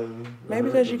why. Maybe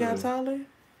because you got taller?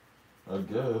 I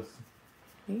guess.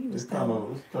 It's kind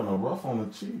of rough on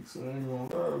the cheeks. I ain't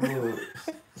gonna lie,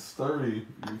 but sturdy.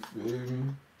 You feel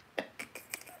me?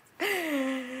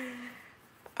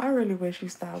 I really wish you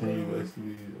stopped. Can you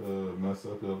basically mess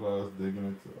up if I was digging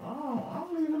into? I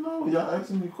don't even know. Y'all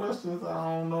asking me questions. I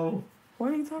don't know.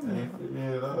 What are you talking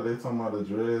about? They talking about the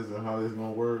dreads and how it's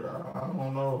gonna work. I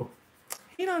don't know.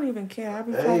 He don't even care.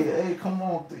 Hey, come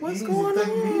on. What's going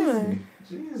on?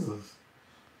 Jesus.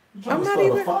 I'm not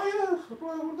even.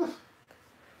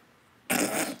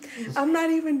 I'm not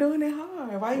even doing it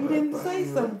hard. Why you didn't say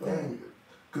something?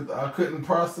 Cause I couldn't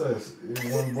process. It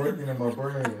wasn't working in my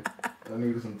brain. I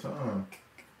needed some time.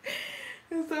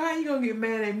 So how you gonna get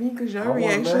mad at me? Cause your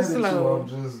reaction's slow. I'm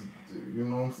just, you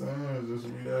know what I'm saying? It's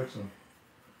just a reaction.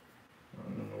 I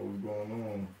don't know what's going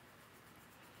on.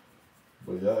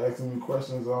 But y'all asking me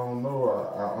questions I don't know.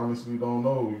 I honestly don't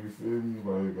know. You feel me?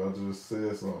 Like, I just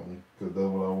said something because that's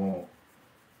what I want.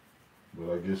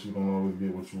 But I guess you don't always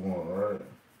get what you want, alright?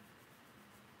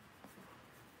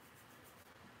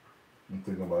 I'm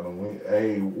thinking about the wing.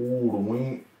 Hey, ooh, the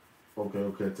wing.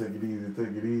 Okay, take it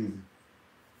easy.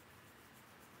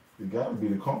 It gotta be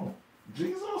the cone.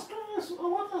 Jesus Christ,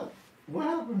 what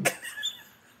happened?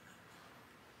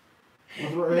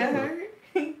 What's right That here?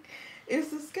 hurt? It's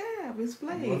the scab. It's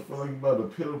I flakes. feel like you about to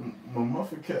peel my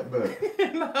muffin cap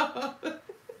back. No.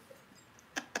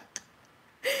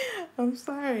 I'm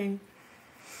sorry.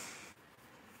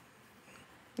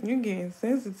 You're getting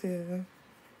sensitive.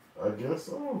 I guess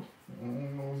so. I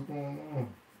don't know what's going on.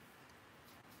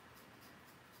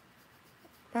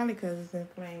 Probably because it's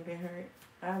inflamed. It hurt.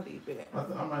 I'll leave it.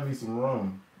 I might need some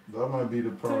rum. That might be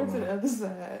the Turn to problem. the other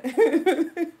side.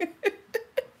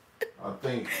 I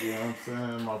think, you know what I'm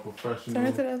saying? My professional,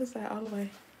 Turn to the other side all the way.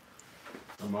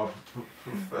 in my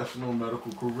professional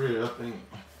medical career, I think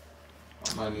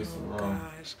I might need some rum.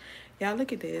 Gosh. Y'all,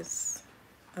 look at this.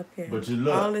 Up here. But you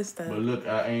look, all this stuff. but look,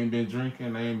 I ain't been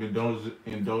drinking. I ain't been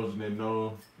indulging in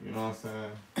no, you know what I'm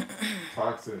saying?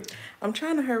 Toxic. I'm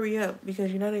trying to hurry up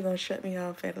because you know they're going to shut me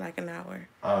off at like an hour.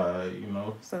 You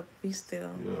know. So be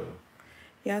still. Yeah.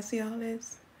 Y'all see all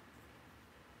this?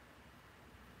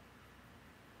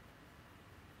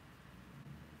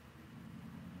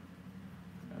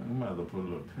 I'm gonna have to put a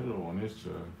little pillow on this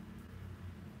chair.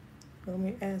 Let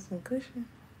me add some cushion.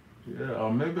 Yeah,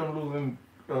 or maybe I'm losing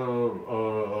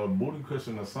a booty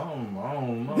cushion or something. I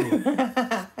don't know.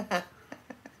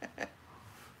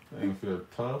 Things feel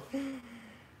tough.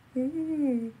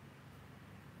 Mm.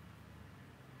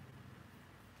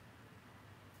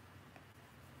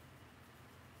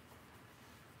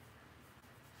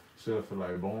 Shit feel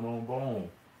like bone on bone.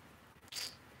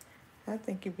 I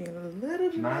think you're being a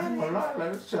little Nah, I ain't gonna dramatic. lie,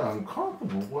 like this chair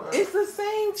uncomfortable. What? It's the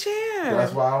same chair.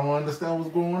 That's why I don't understand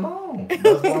what's going on.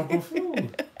 That's why I'm confused.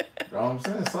 You know what I'm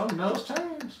saying? Something else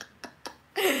changed.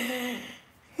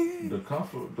 The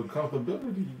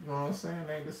comfortability, you know what I'm saying,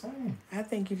 ain't the same. I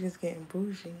think you're just getting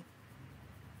bougie.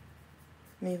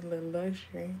 Need a little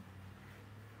luxury.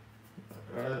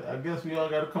 I guess we all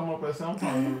gotta come up at some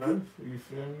point in life. You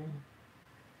feel me?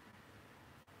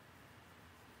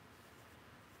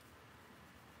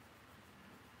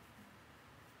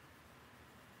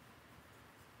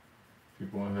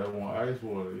 People in here want ice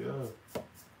water, yeah.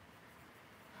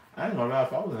 I ain't gonna lie,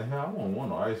 if I was in here, I wouldn't want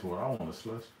no ice water. I want a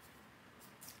slush.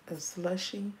 A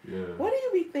slushy. Yeah. What do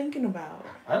you be thinking about?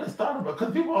 I just thought about,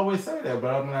 because people always say that,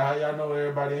 but I mean, how y'all know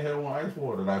everybody in here want ice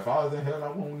water? Like, if I was in here, I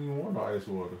wouldn't even want no ice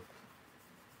water.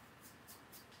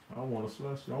 I don't want a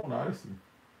slush. I want an icy.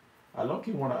 I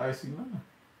low-key want an icy now.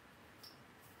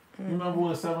 You remember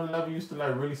when 7-Eleven used to,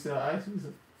 like, really sell ices?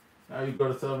 Now you go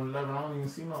to 7-Eleven, I don't even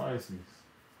see no ices.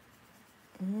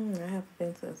 I haven't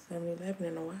been to a 7-Eleven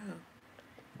in a while.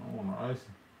 I want an icy.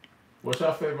 What's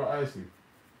your favorite icy?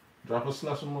 Drop a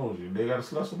slush emoji. They got a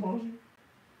slush emoji?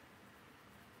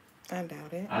 I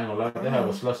doubt it. I ain't gonna lie, they have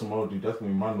a slush emoji. That's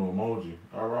gonna be my new emoji.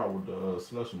 I rock with the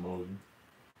slush emoji.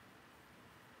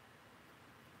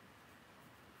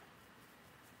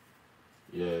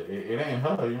 Yeah, it ain't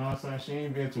her, you know what I'm saying? She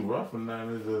ain't being too rough or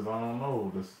nothing. It's just, I don't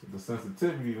know, the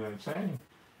sensitivity done changed.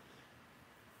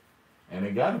 And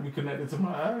it gotta be connected to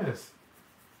my ass.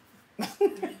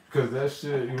 Cause that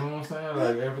shit, you know what I'm saying?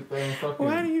 Like everything fucking.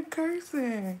 Why are you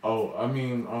cursing? Oh, I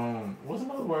mean, what's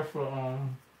another word for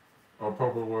or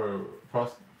proper word?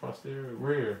 Posterior,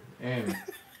 rear end,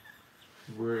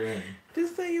 rear end,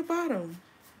 Just say your bottom.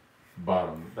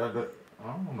 bottom. That I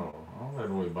don't know. I don't like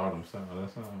the way bottom sound.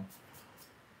 That sound.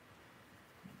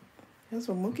 That's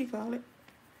what Mookie call it.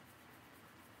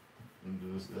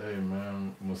 Just hey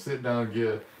man, I'm gonna sit down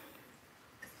gear.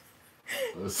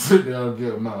 Sit down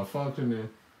gear malfunctioning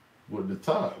with the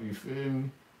top. You feel me?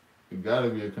 It gotta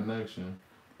be a connection.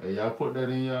 Hey, y'all put that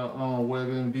in your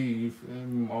WebMD. You feel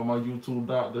me? All my YouTube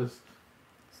doctors.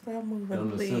 Stop moving,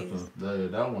 Them the please. symptoms.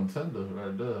 That one tender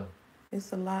right there.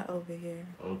 It's a lot over here.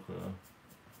 Okay.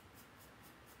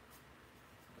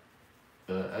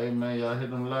 Hey man, y'all hit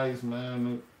them lights,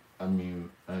 man. I mean,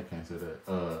 I can't say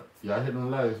that. Y'all hit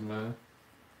them lights, man.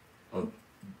 Oh,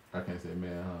 I can't say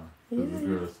man, huh? Cause the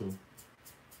girls too.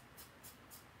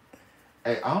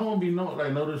 Hey, I don't want to be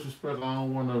no disrespect. I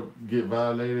don't want to get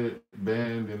violated,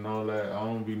 banned, and all that. I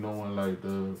don't be knowing like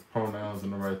the pronouns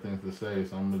and the right things to say.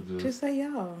 So I'm gonna Just say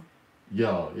y'all.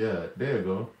 y'all. Yeah, there you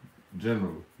go.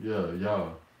 General. Yeah,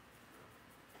 y'all.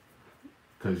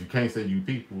 Cause you can't say you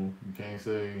people. You can't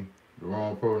say the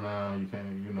wrong pronoun. You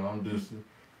can't. You know, I'm just.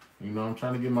 You know, I'm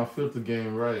trying to get my filter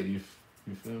game right. You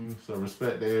feel me? So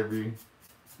respect to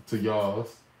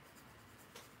y'all's.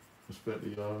 Respect to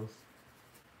y'all's.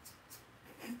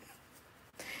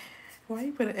 Why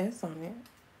you put an S on it?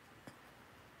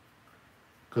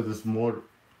 Cause it's more.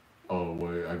 Oh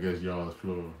wait, I guess y'all's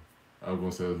plural. I was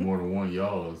gonna say it's more than one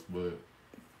y'all's, but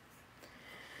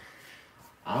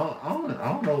I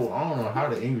don't know how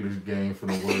the English game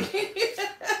finna work.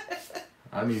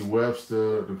 I need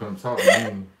Webster to come talk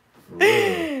to me for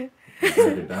real. Break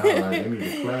it down like they need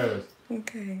a class.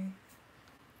 Okay.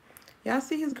 Y'all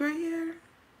see his gray hair?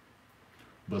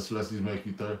 But slushies make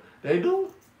you thirsty. They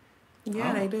do? Yeah,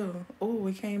 Huh? they do. Oh,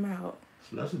 it came out.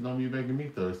 Slushies don't be making me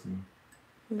thirsty.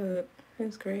 Look,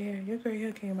 his gray hair. Your gray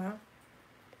hair came out.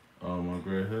 Oh, my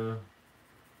gray hair.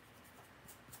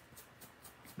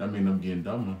 That mean I'm getting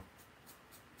dumber.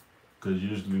 Cause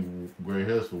usually gray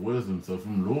hair's for wisdom. So if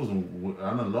I'm losing,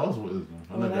 I done lost wisdom.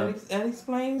 Well, that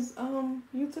explains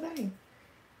you today.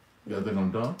 Y'all think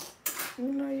I'm dumb? You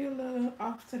know you're a little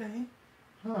off today.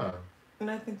 Huh.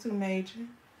 Nothing too major.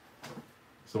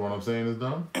 So what I'm saying is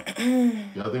dumb?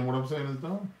 Y'all think what I'm saying is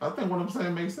dumb? I think what I'm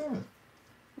saying makes sense.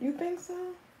 You think so?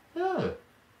 Yeah.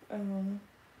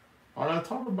 All I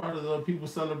talk about is people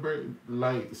celebrating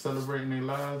their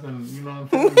lives, and you know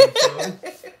what I'm saying.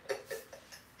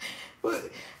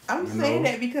 But I'm saying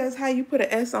that because how you put an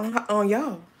S on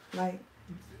y'all, like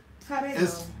how they go.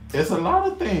 It's a lot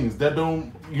of things that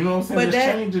don't, you know what I'm saying. But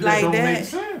that changes like that don't make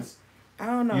sense. I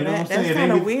don't know. You know that's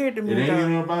kind of weird to me. It ain't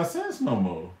even about sense no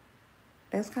more.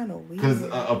 That's kind of weird. Because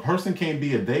a person can't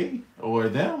be a they or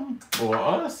them or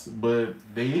us, but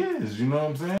they is. You know what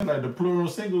I'm saying? Like the plural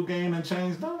single game and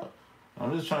changed up.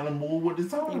 I'm just trying to move with the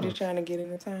times. You're just trying to get in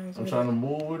the times. I'm trying to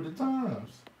move with the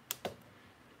times.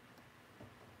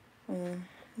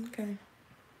 Okay.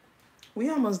 We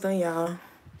almost done, y'all.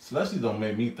 Slushies don't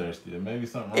make me thirsty. It may be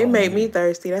something wrong. It made me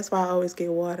thirsty. That's why I always get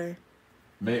water.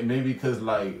 Maybe because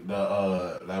like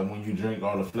the like when you drink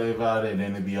all the flavor out of it,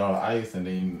 then it be all ice, and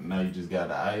then now you just got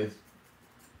the ice.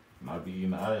 And I be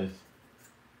eating the ice.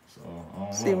 So I don't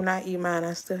know. See, when I eat mine,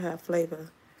 I still have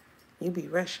flavor. You be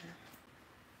rushing.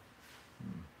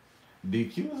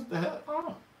 DQ's the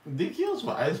hell. DQ's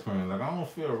for ice cream. Like I don't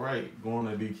feel right going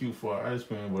to DQ for ice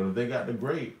cream, but if they got the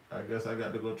grape, I guess I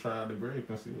got to go try the grape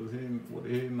and see what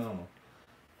they're hitting on.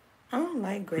 I don't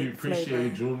like grape flavor.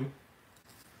 Appreciate Julie.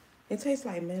 It tastes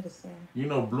like medicine. You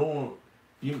know, blue.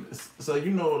 So you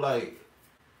know, like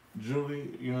Julie.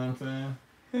 You know what I'm saying?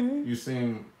 Mm-hmm. You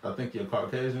seem. I think you're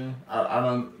Caucasian. I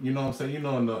don't. You know what I'm saying? You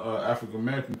know, in the African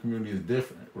American community is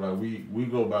different. Like we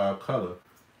go by our color.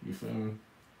 You feel me?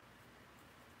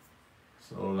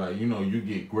 So like you know, you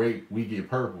get grape, we get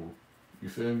purple. You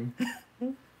feel me?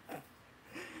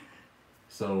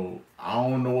 So I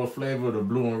don't know what flavor the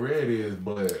blue and red is,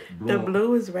 but the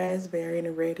blue is raspberry and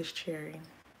the red is cherry.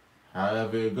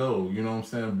 However it go, you know what I'm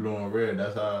saying? Blue and red.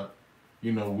 That's how,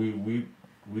 you know, we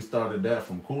started that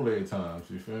from Kool-Aid times.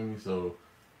 You feel me? So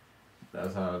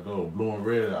that's how it go. Blue and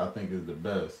red, I think, is the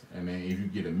best. And then if you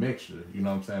get a mixture, you know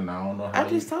what I'm saying? I don't know how. I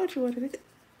just told you what it is.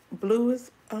 Blue is.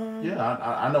 Yeah,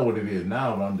 I know what it is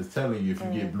now, but I'm just telling you if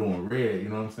you get blue and red, you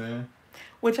know what I'm saying?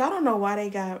 Which I don't know why they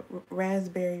got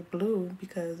raspberry blue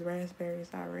because raspberries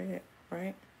are red,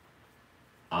 right?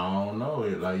 I don't know.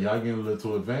 Like y'all getting a little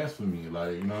too advanced for me.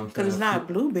 Like you know what I'm saying? Because it's not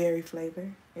blueberry flavor.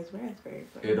 It's raspberry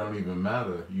flavor. It don't even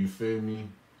matter. You feel me?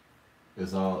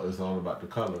 It's all about the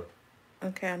color.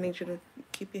 Okay, I need you to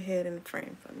keep your head in the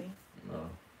frame for me. No.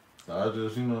 So I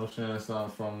just sharing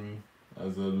something from me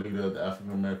as a leader of the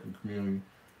African American community.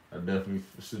 I definitely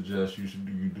suggest you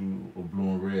do a blue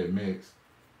and red mix.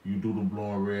 You do the blue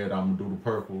and red. I'm gonna do the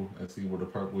purple and see what the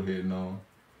purple hitting on.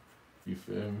 You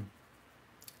feel me?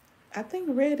 I think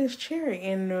red is cherry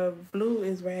and the blue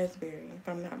is raspberry, if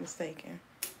I'm not mistaken.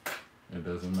 It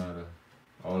doesn't matter.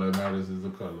 All that matters is the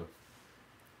color.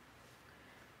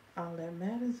 All that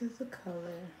matters is the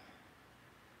color.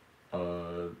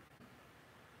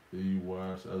 Do you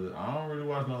watch other? I don't really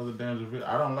watch no other dandruff videos.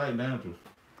 I don't like dandruff.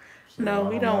 So no,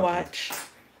 we don't watch.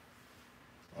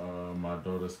 My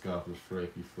daughter's scalp is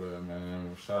flaky flat,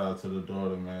 man. Shout out to the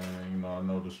daughter, man. You know, I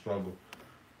know the struggle.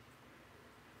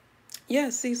 Yeah,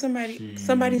 see, somebody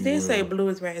did say blue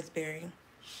is raspberry.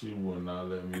 She would not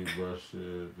let me brush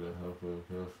it to help her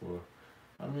care for.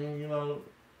 I mean, you know,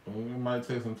 it might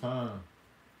take some time.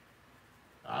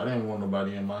 I didn't want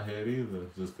nobody in my head either,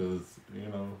 just because, you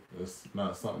know, it's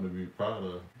not something to be proud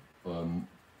of.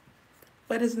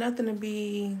 But it's nothing to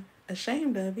be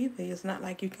ashamed of either. It's not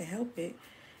like you can help it.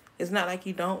 It's not like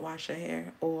you don't wash your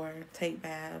hair or take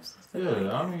baths. Yeah,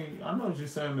 like I mean, I know what you're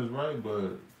saying is right,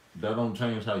 but that don't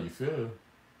change how you feel.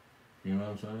 You know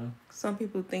what I'm saying? Some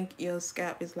people think your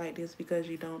scalp is like this because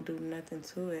you don't do nothing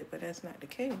to it, but that's not the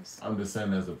case. I'm just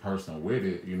saying as a person with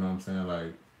it, you know what I'm saying?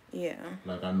 Like, yeah.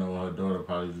 Like, I know her daughter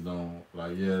probably just don't,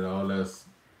 like, yeah, all that's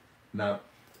not,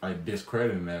 like,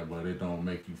 discrediting that, but it don't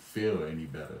make you feel any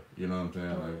better. You know what I'm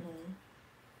saying? Like,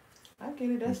 I get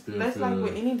it. That's like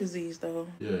with any disease, though.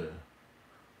 Yeah.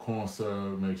 Corn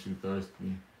syrup makes you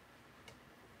thirsty.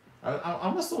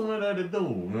 I'm assuming that it do.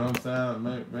 You know what I'm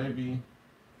saying? Maybe.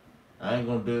 I ain't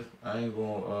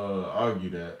gonna argue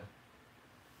that.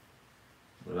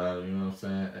 But you know what I'm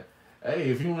saying? Hey,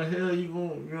 if you in hell, you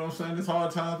gon' you know what I'm saying? It's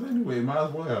hard times anyway. Might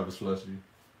as well have a slushy.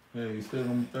 Hey, you still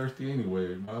gonna be thirsty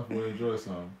anyway. Might as well enjoy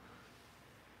something.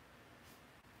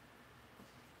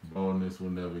 Bonus will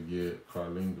never get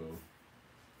Carlingo.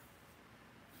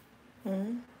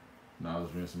 Hmm. Now I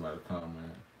was reading somebody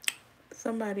comment.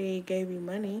 Somebody gave you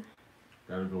money.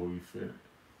 Gotta go where you fit.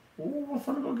 Ooh, I'm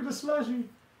finna go get a slushy.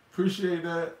 Appreciate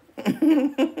that.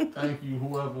 Thank you,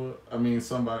 whoever. I mean,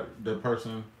 somebody, the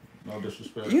person. No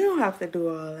disrespect. You don't have to do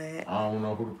all that. I don't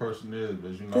know who the person is,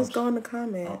 but you know, Just go in the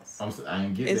comments. I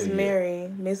ain't get It's there yet. Mary,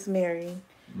 Miss Mary.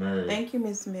 Mary. Thank you,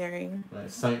 Miss Mary. Right.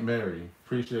 Saint Mary.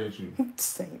 Appreciate you.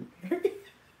 Saint Mary.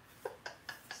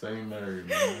 Saint Mary,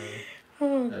 man.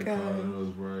 Oh That God. Carla was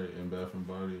right in Bath and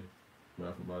Body.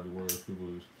 Bath and Body Works. People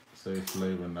say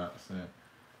slave and not sent.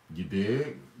 You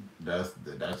dig? That's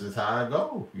just how I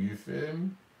go. You feel me?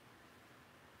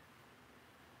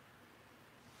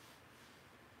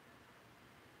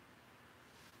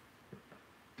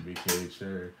 BK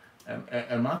Cherry.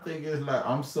 And my thing is like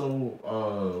I'm so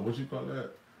what you call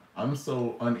that? I'm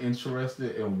so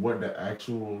uninterested in what the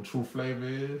actual true flavor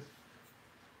is.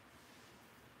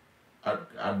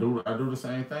 I do the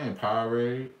same thing.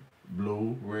 Powerade,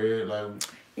 blue, red, like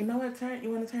You know what?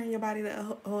 You want to turn your body the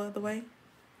whole other way,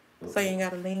 so you ain't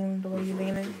gotta lean the way you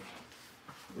leaning.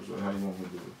 how you want me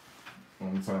to do it?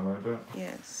 Want me to turn like that?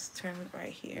 Yes, turn it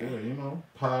right Yeah, here. you know.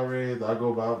 Powerade, I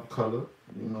go by color,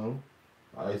 you know.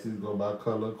 Ices go by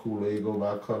color, Kool-Aid go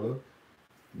by color,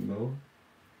 you know.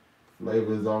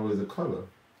 Flavor is always a color.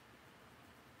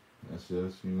 That's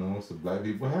just, you know, so black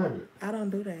people have it. I don't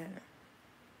do that.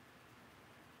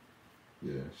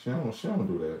 Yeah, she don't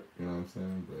do that, you know what I'm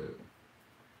saying? But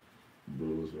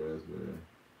blue is raspberry.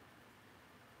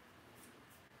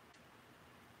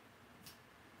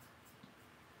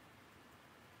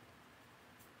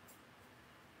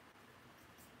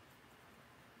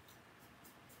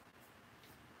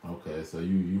 Okay, so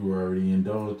you were already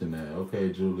indulged in that.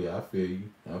 Okay, Julie, I feel you.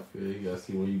 I feel you. I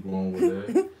see where you going with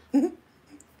that.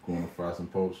 Going to fry some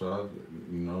pork chops.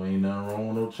 You know, ain't nothing wrong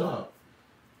with no chop.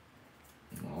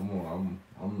 You know,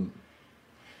 I'm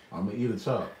gonna eat a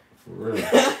chop for real.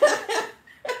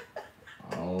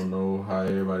 I don't know how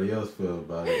everybody else feel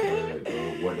about it,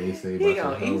 but what they say about He your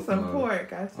gonna eat health. some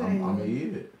pork. I say. I'm gonna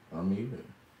eat it. I'm gonna eat it.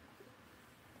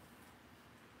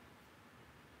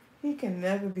 He can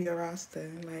never be a Rasta.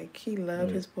 Like he loved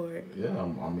Yeah. his pork. Yeah,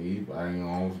 I'm gonna eat. I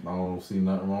don't see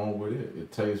nothing wrong with it.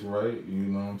 It tastes right. You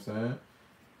know what I'm saying?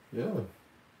 Yeah.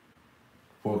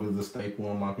 Pork is a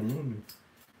staple in my community.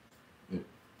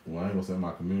 Well, I ain't gonna say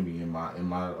my community, in my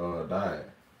diet.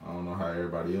 I don't know how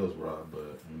everybody else rock,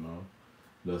 but you know,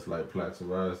 just like plaque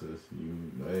psoriasis,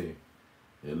 hey,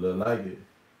 it look like it.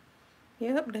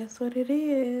 Yep, that's what it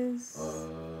is.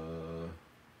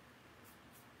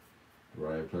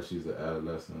 Right. Plus, she's an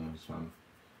adolescent,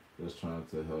 just trying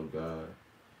to help God.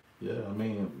 Yeah, I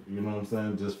mean, you know what I'm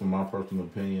saying. Just from my personal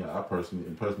opinion, it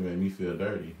personally made me feel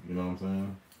dirty. You know what I'm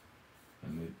saying?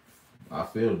 And I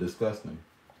feel disgusting.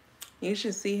 You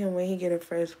should see him when he get a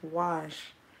fresh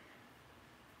wash.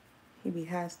 He be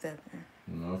high stepping.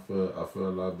 You know, I feel a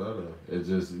lot better. It's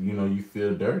just, you know, you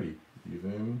feel dirty. You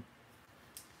feel me?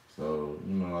 So,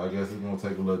 you know, I guess it's gonna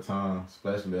take a little time,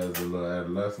 especially as a little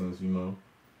adolescence, you know.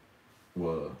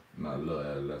 Well, not a little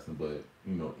adolescent, but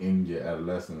you know, in your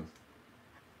adolescence,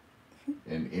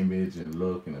 and image and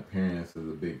look and appearance is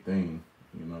a big thing,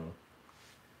 you know.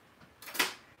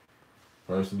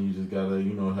 Personally, you just gotta,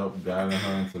 you know, help guide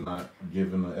her into not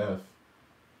giving an F.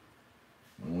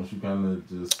 And once you kind of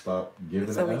just stop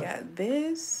giving So an we F, got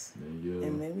this, then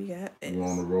and then we got this. you're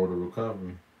on the road to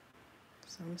recovery.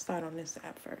 So I'm gonna start on this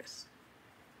app first.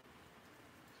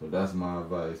 So that's my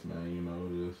advice, man. You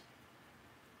know, just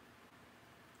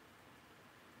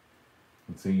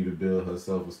continue to build her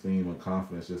self-esteem and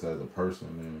confidence just as a person,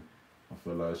 and I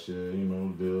feel like shit, you know,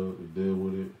 deal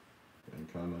with it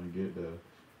and kind of get there.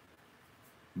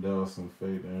 There was some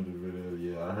fake in the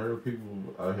video. Yeah, I heard people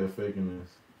out here faking this.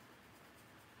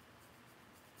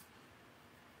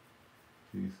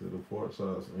 Piece of the pork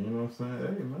chops. You know what I'm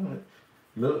saying? Hey man,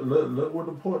 look what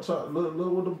the pork chop. Look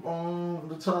what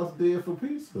the chops did for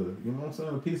pizza. You know what I'm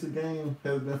saying? The pizza game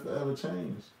has been forever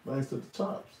changed thanks to the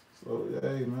chops. So yeah,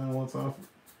 hey man, one time for,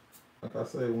 like I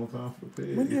say, one time for the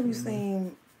pig. When have you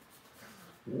seen?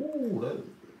 Ooh, that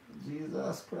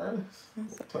Jesus Christ.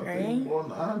 That's Talk to okay. you on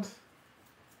the aunt.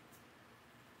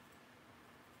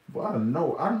 But I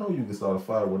know you can start a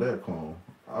fire with that comb.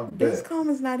 I This bet. comb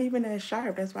is not even as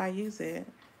sharp. That's why I use it.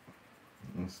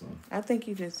 Listen, I think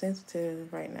you're just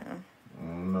sensitive right now. I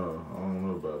don't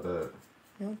know about that.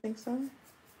 You don't think so?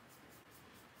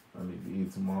 I need to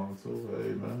eat tomorrow too.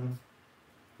 Hey man,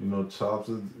 you know chops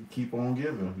is keep on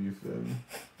giving. You feel me?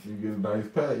 You get a nice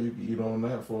pack, you can eat on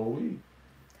that for a week.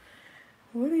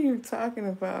 What are you talking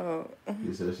about?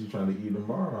 He said she's trying to eat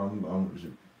tomorrow.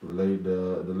 The lady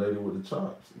with the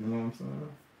chops. You know what I'm saying?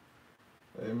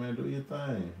 Hey man, do your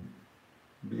thing.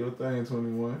 Do your thing,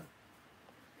 21.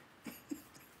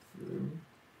 Feel me?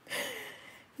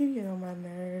 You get on my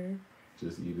nerve.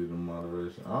 Just eat it in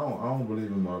moderation. I don't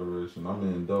believe in moderation. I'm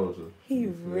an indulger. He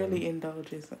You feel really me?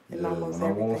 indulges in Yeah, almost when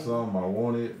I want everything. something, I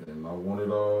want it, and I want it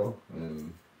all,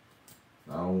 and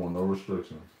I don't want no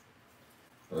restrictions.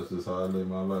 That's just how I live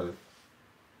my life.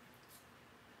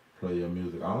 Play your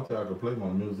music. I don't think I can play my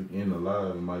music in the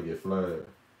live. It might get flagged.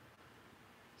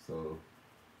 So,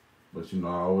 but you know,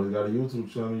 I always got a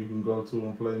YouTube channel you can go to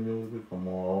and play music. I'm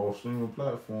on all streaming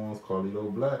platforms.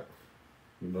 Carlito Black.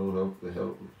 You know,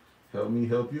 help me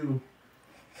help you.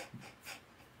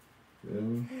 Feel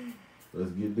me?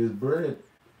 Let's get this bread.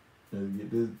 Let's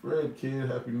get this bread, kid.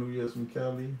 Happy New Year's from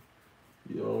Cali.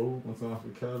 Yo, one time for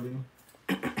Cali.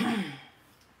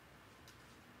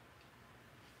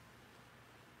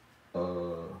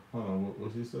 Hold on,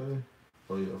 what she say?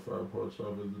 Oh yeah, fried pork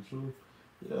chop is the truth.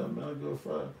 Yeah, man, I go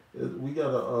fried. We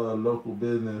got a local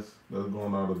business that's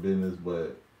going out of business,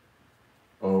 but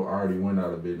already went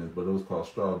out of business, but it was called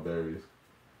Strawberries.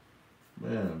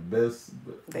 Man,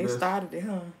 They started it,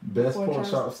 huh? best pork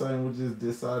chop sandwiches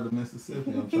this side of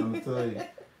Mississippi. I'm trying to tell you.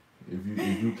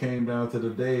 If you came down to the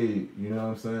day, you know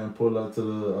what I'm saying, pull up to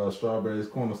the Strawberries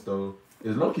corner store.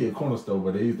 It's low-key a corner store,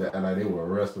 but they used to act like they were a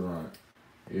restaurant.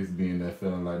 It's being that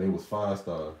feeling like they was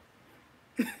 5-star.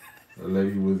 The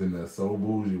lady was in there so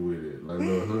bougie with it, like a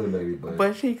little hood lady,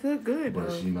 but she cooked good, but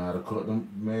though. she know how to cook them.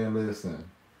 Man, listen,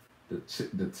 the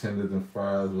tenders and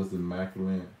fries was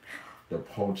immaculate. The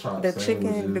pork chop The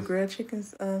sandwiches, chicken, the grilled chicken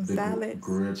salad.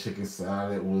 Grilled chicken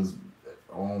salad was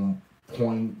on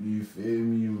point. You feel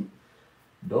me?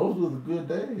 Those were the good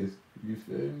days. You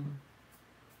feel me?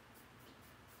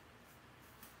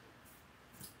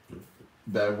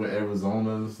 Back when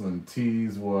Arizona's and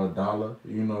teas were $1,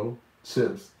 you know,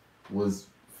 chips was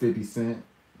 50 cents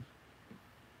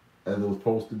as it was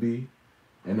supposed to be,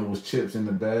 and it was chips in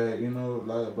the bag, you know,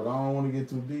 like. But I don't want to get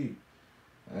too deep.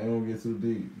 I ain't gonna get too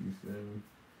deep. You feel me?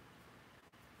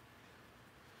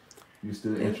 You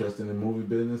still interested in the movie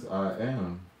business? I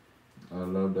am. I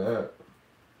love that.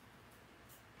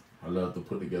 I love to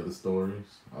put together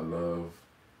stories. I love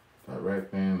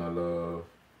directing. I love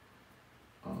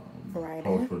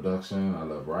post production. I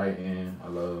love writing.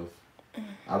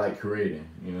 I like creating.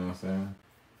 You know what I'm saying?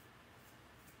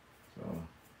 So,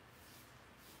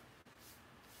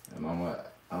 and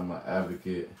I'm an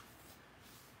advocate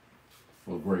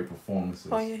for great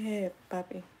performances. Hold your head,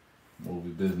 Bobby. Movie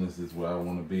business is where I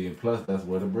want to be, and plus that's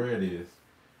where the bread is.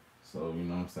 So you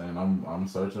know what I'm saying. I'm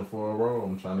searching for a role.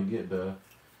 I'm trying to get there.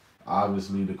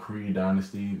 Obviously, the Creed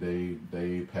dynasty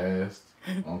they passed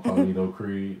on Carlito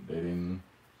Creed. They didn't.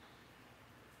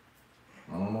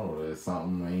 I don't know. There's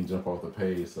something ain't jump off the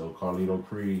page. So Carlito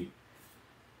Creed,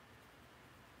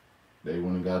 they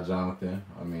went and got Jonathan.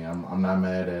 I mean, I'm not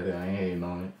mad at it. I ain't hating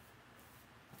on it.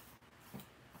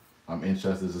 I'm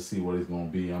interested to see what it's gonna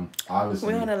be. We're on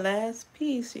the last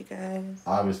piece, you guys.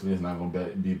 Obviously, it's not gonna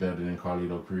be better than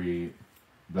Carlito Creed.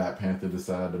 Black Panther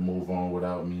decided to move on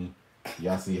without me.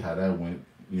 Y'all see how that went.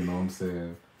 You know what I'm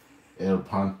saying? El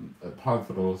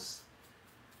Panthros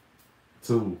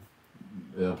 2.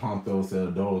 El Panthros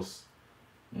El Dos.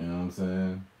 You know what I'm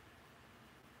saying?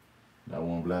 That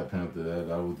one Black Panther. That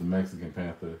was the Mexican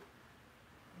Panther.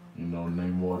 You know,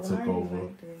 Namor took over.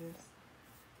 Like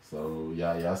so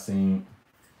y'all seen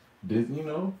this, you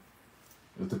know,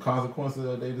 it's the consequences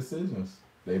of their decisions.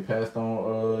 They passed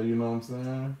on you know what I'm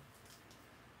saying?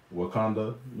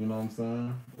 Wakanda, you know what I'm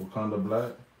saying? Wakanda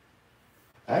Black.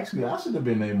 Actually, I should have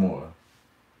been Namor.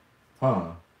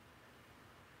 Huh.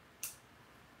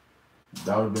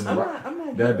 That would have been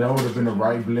that would have been the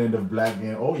right blend of black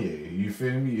and you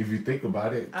feel me? If you think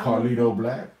about it, Carlito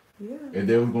Black. Yeah. If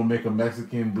they was gonna make a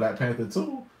Mexican Black Panther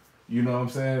too, you know what I'm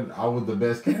saying? I was the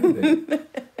best candidate.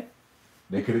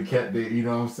 They could have kept it, you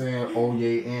know what I'm saying?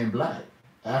 Oye and Black.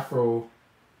 Afro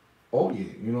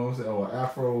Oye, you know what I'm saying? Or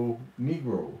Afro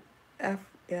Negro.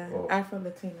 Afro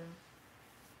Latino.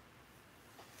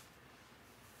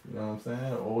 You know what I'm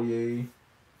saying? Oye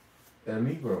El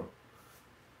Negro.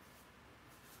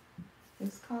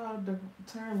 It's called, the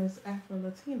term is Afro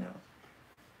Latino.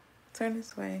 Turn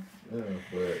this way. Yeah,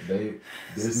 but they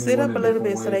sit up a little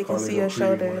bit so they can see your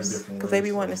shoulders, because they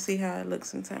be wanting to see how it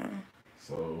looks in time.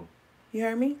 So. You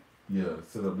heard me? Yeah,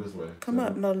 sit up this way. Come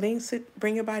up. No, lean, sit,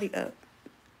 bring your body up.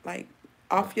 Like,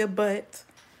 off your butt.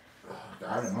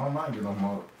 I don't mind getting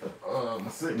on my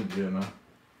sitting gear now.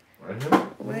 Right here. Wait.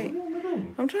 What do you want me to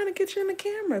do? I'm trying to get you in the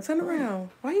camera. Turn around.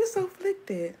 Why you so flicked?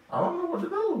 I don't know what to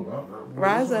do.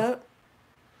 Rise up.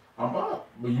 I'm up.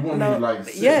 But you want No, me to like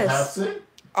sit, yes. half sit?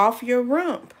 Off your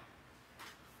rump.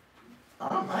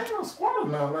 I ain't no squatter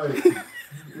now. Like,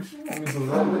 what you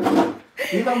want me to do?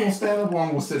 Either I'm gonna stand up or I'm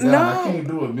gonna sit down. No. I can't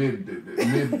do it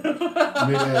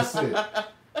mid-ass sit.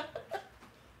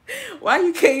 Why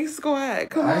you can't squat?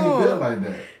 Come I ain't on. built like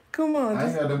that. Come on. I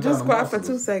ain't got them Just kind of squat for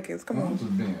muscles. 2 seconds. Come I'm on.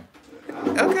 just being.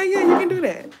 Okay, yeah, you can do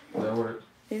that. That works.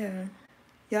 Yeah.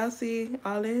 Y'all see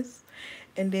all this?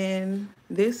 And then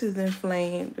this is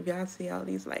inflamed. If y'all see all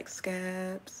these like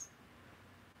scabs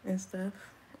and stuff.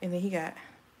 And then he got,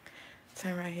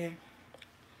 turn right here.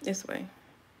 This way.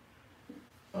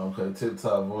 Okay,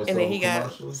 tip-top voice And then over he got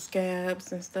commercials.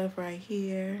 scabs and stuff right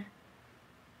here.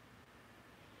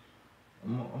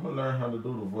 I'm gonna learn how to do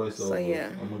the voiceover. So, yeah.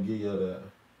 I'm gonna give you that.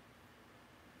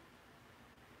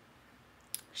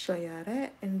 Show y'all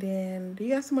that. And then, do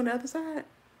you got some on the other side?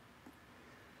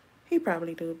 He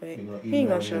probably do, but he ain't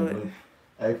gonna show it.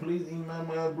 Hey, please email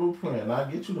me a blueprint and I'll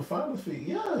get you the final fee.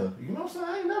 Yeah, you know what I'm saying?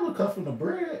 I ain't never cuffing the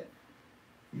bread.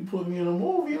 You put me in a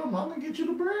movie, I'm gonna get you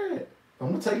the bread. I'm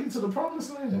gonna take you to the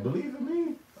promised land. Believe in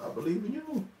me. I believe in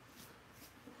you.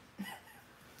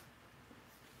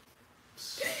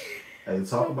 Hey,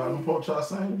 talk about them pork chop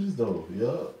sandwiches though.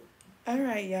 Yup. All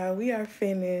right, y'all, we are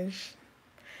finished.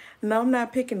 No, I'm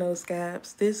not picking those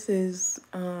scabs. This is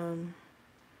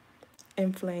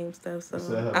inflamed stuff,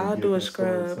 so I'll do a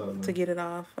scrub to get it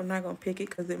off. I'm not gonna pick it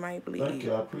because it might bleed. Thank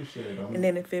you, I appreciate it. And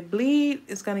then if it bleed,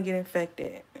 it's gonna get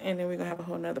infected, and then we're gonna have a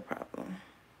whole nother problem.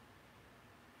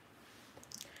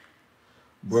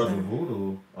 Brother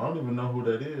Voodoo, I don't even know who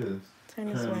that is. Turn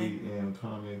this way. Currently in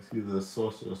comics, he's a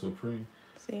sorcerer supreme.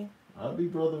 See? I'll be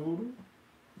Brother Voodoo.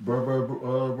 Brother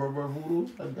Voodoo,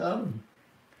 I got him.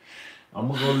 I'm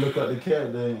gonna go look up the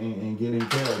character and get in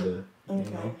character. Okay. You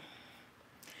know?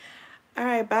 All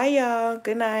right, bye, y'all.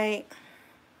 Good night.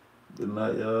 Good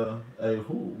night, y'all. Hey,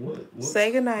 what?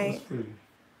 Say good night. What's free?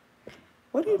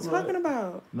 What are you talking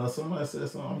about? No, somebody said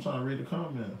something. I'm trying to read the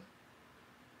comments.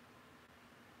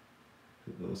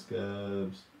 Those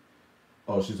scabs.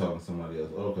 Oh, she's talking to somebody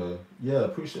else. Okay. Yeah,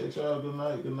 appreciate y'all. Good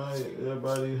night. Good night,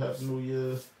 everybody. Happy New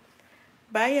Year.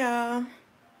 Bye, y'all.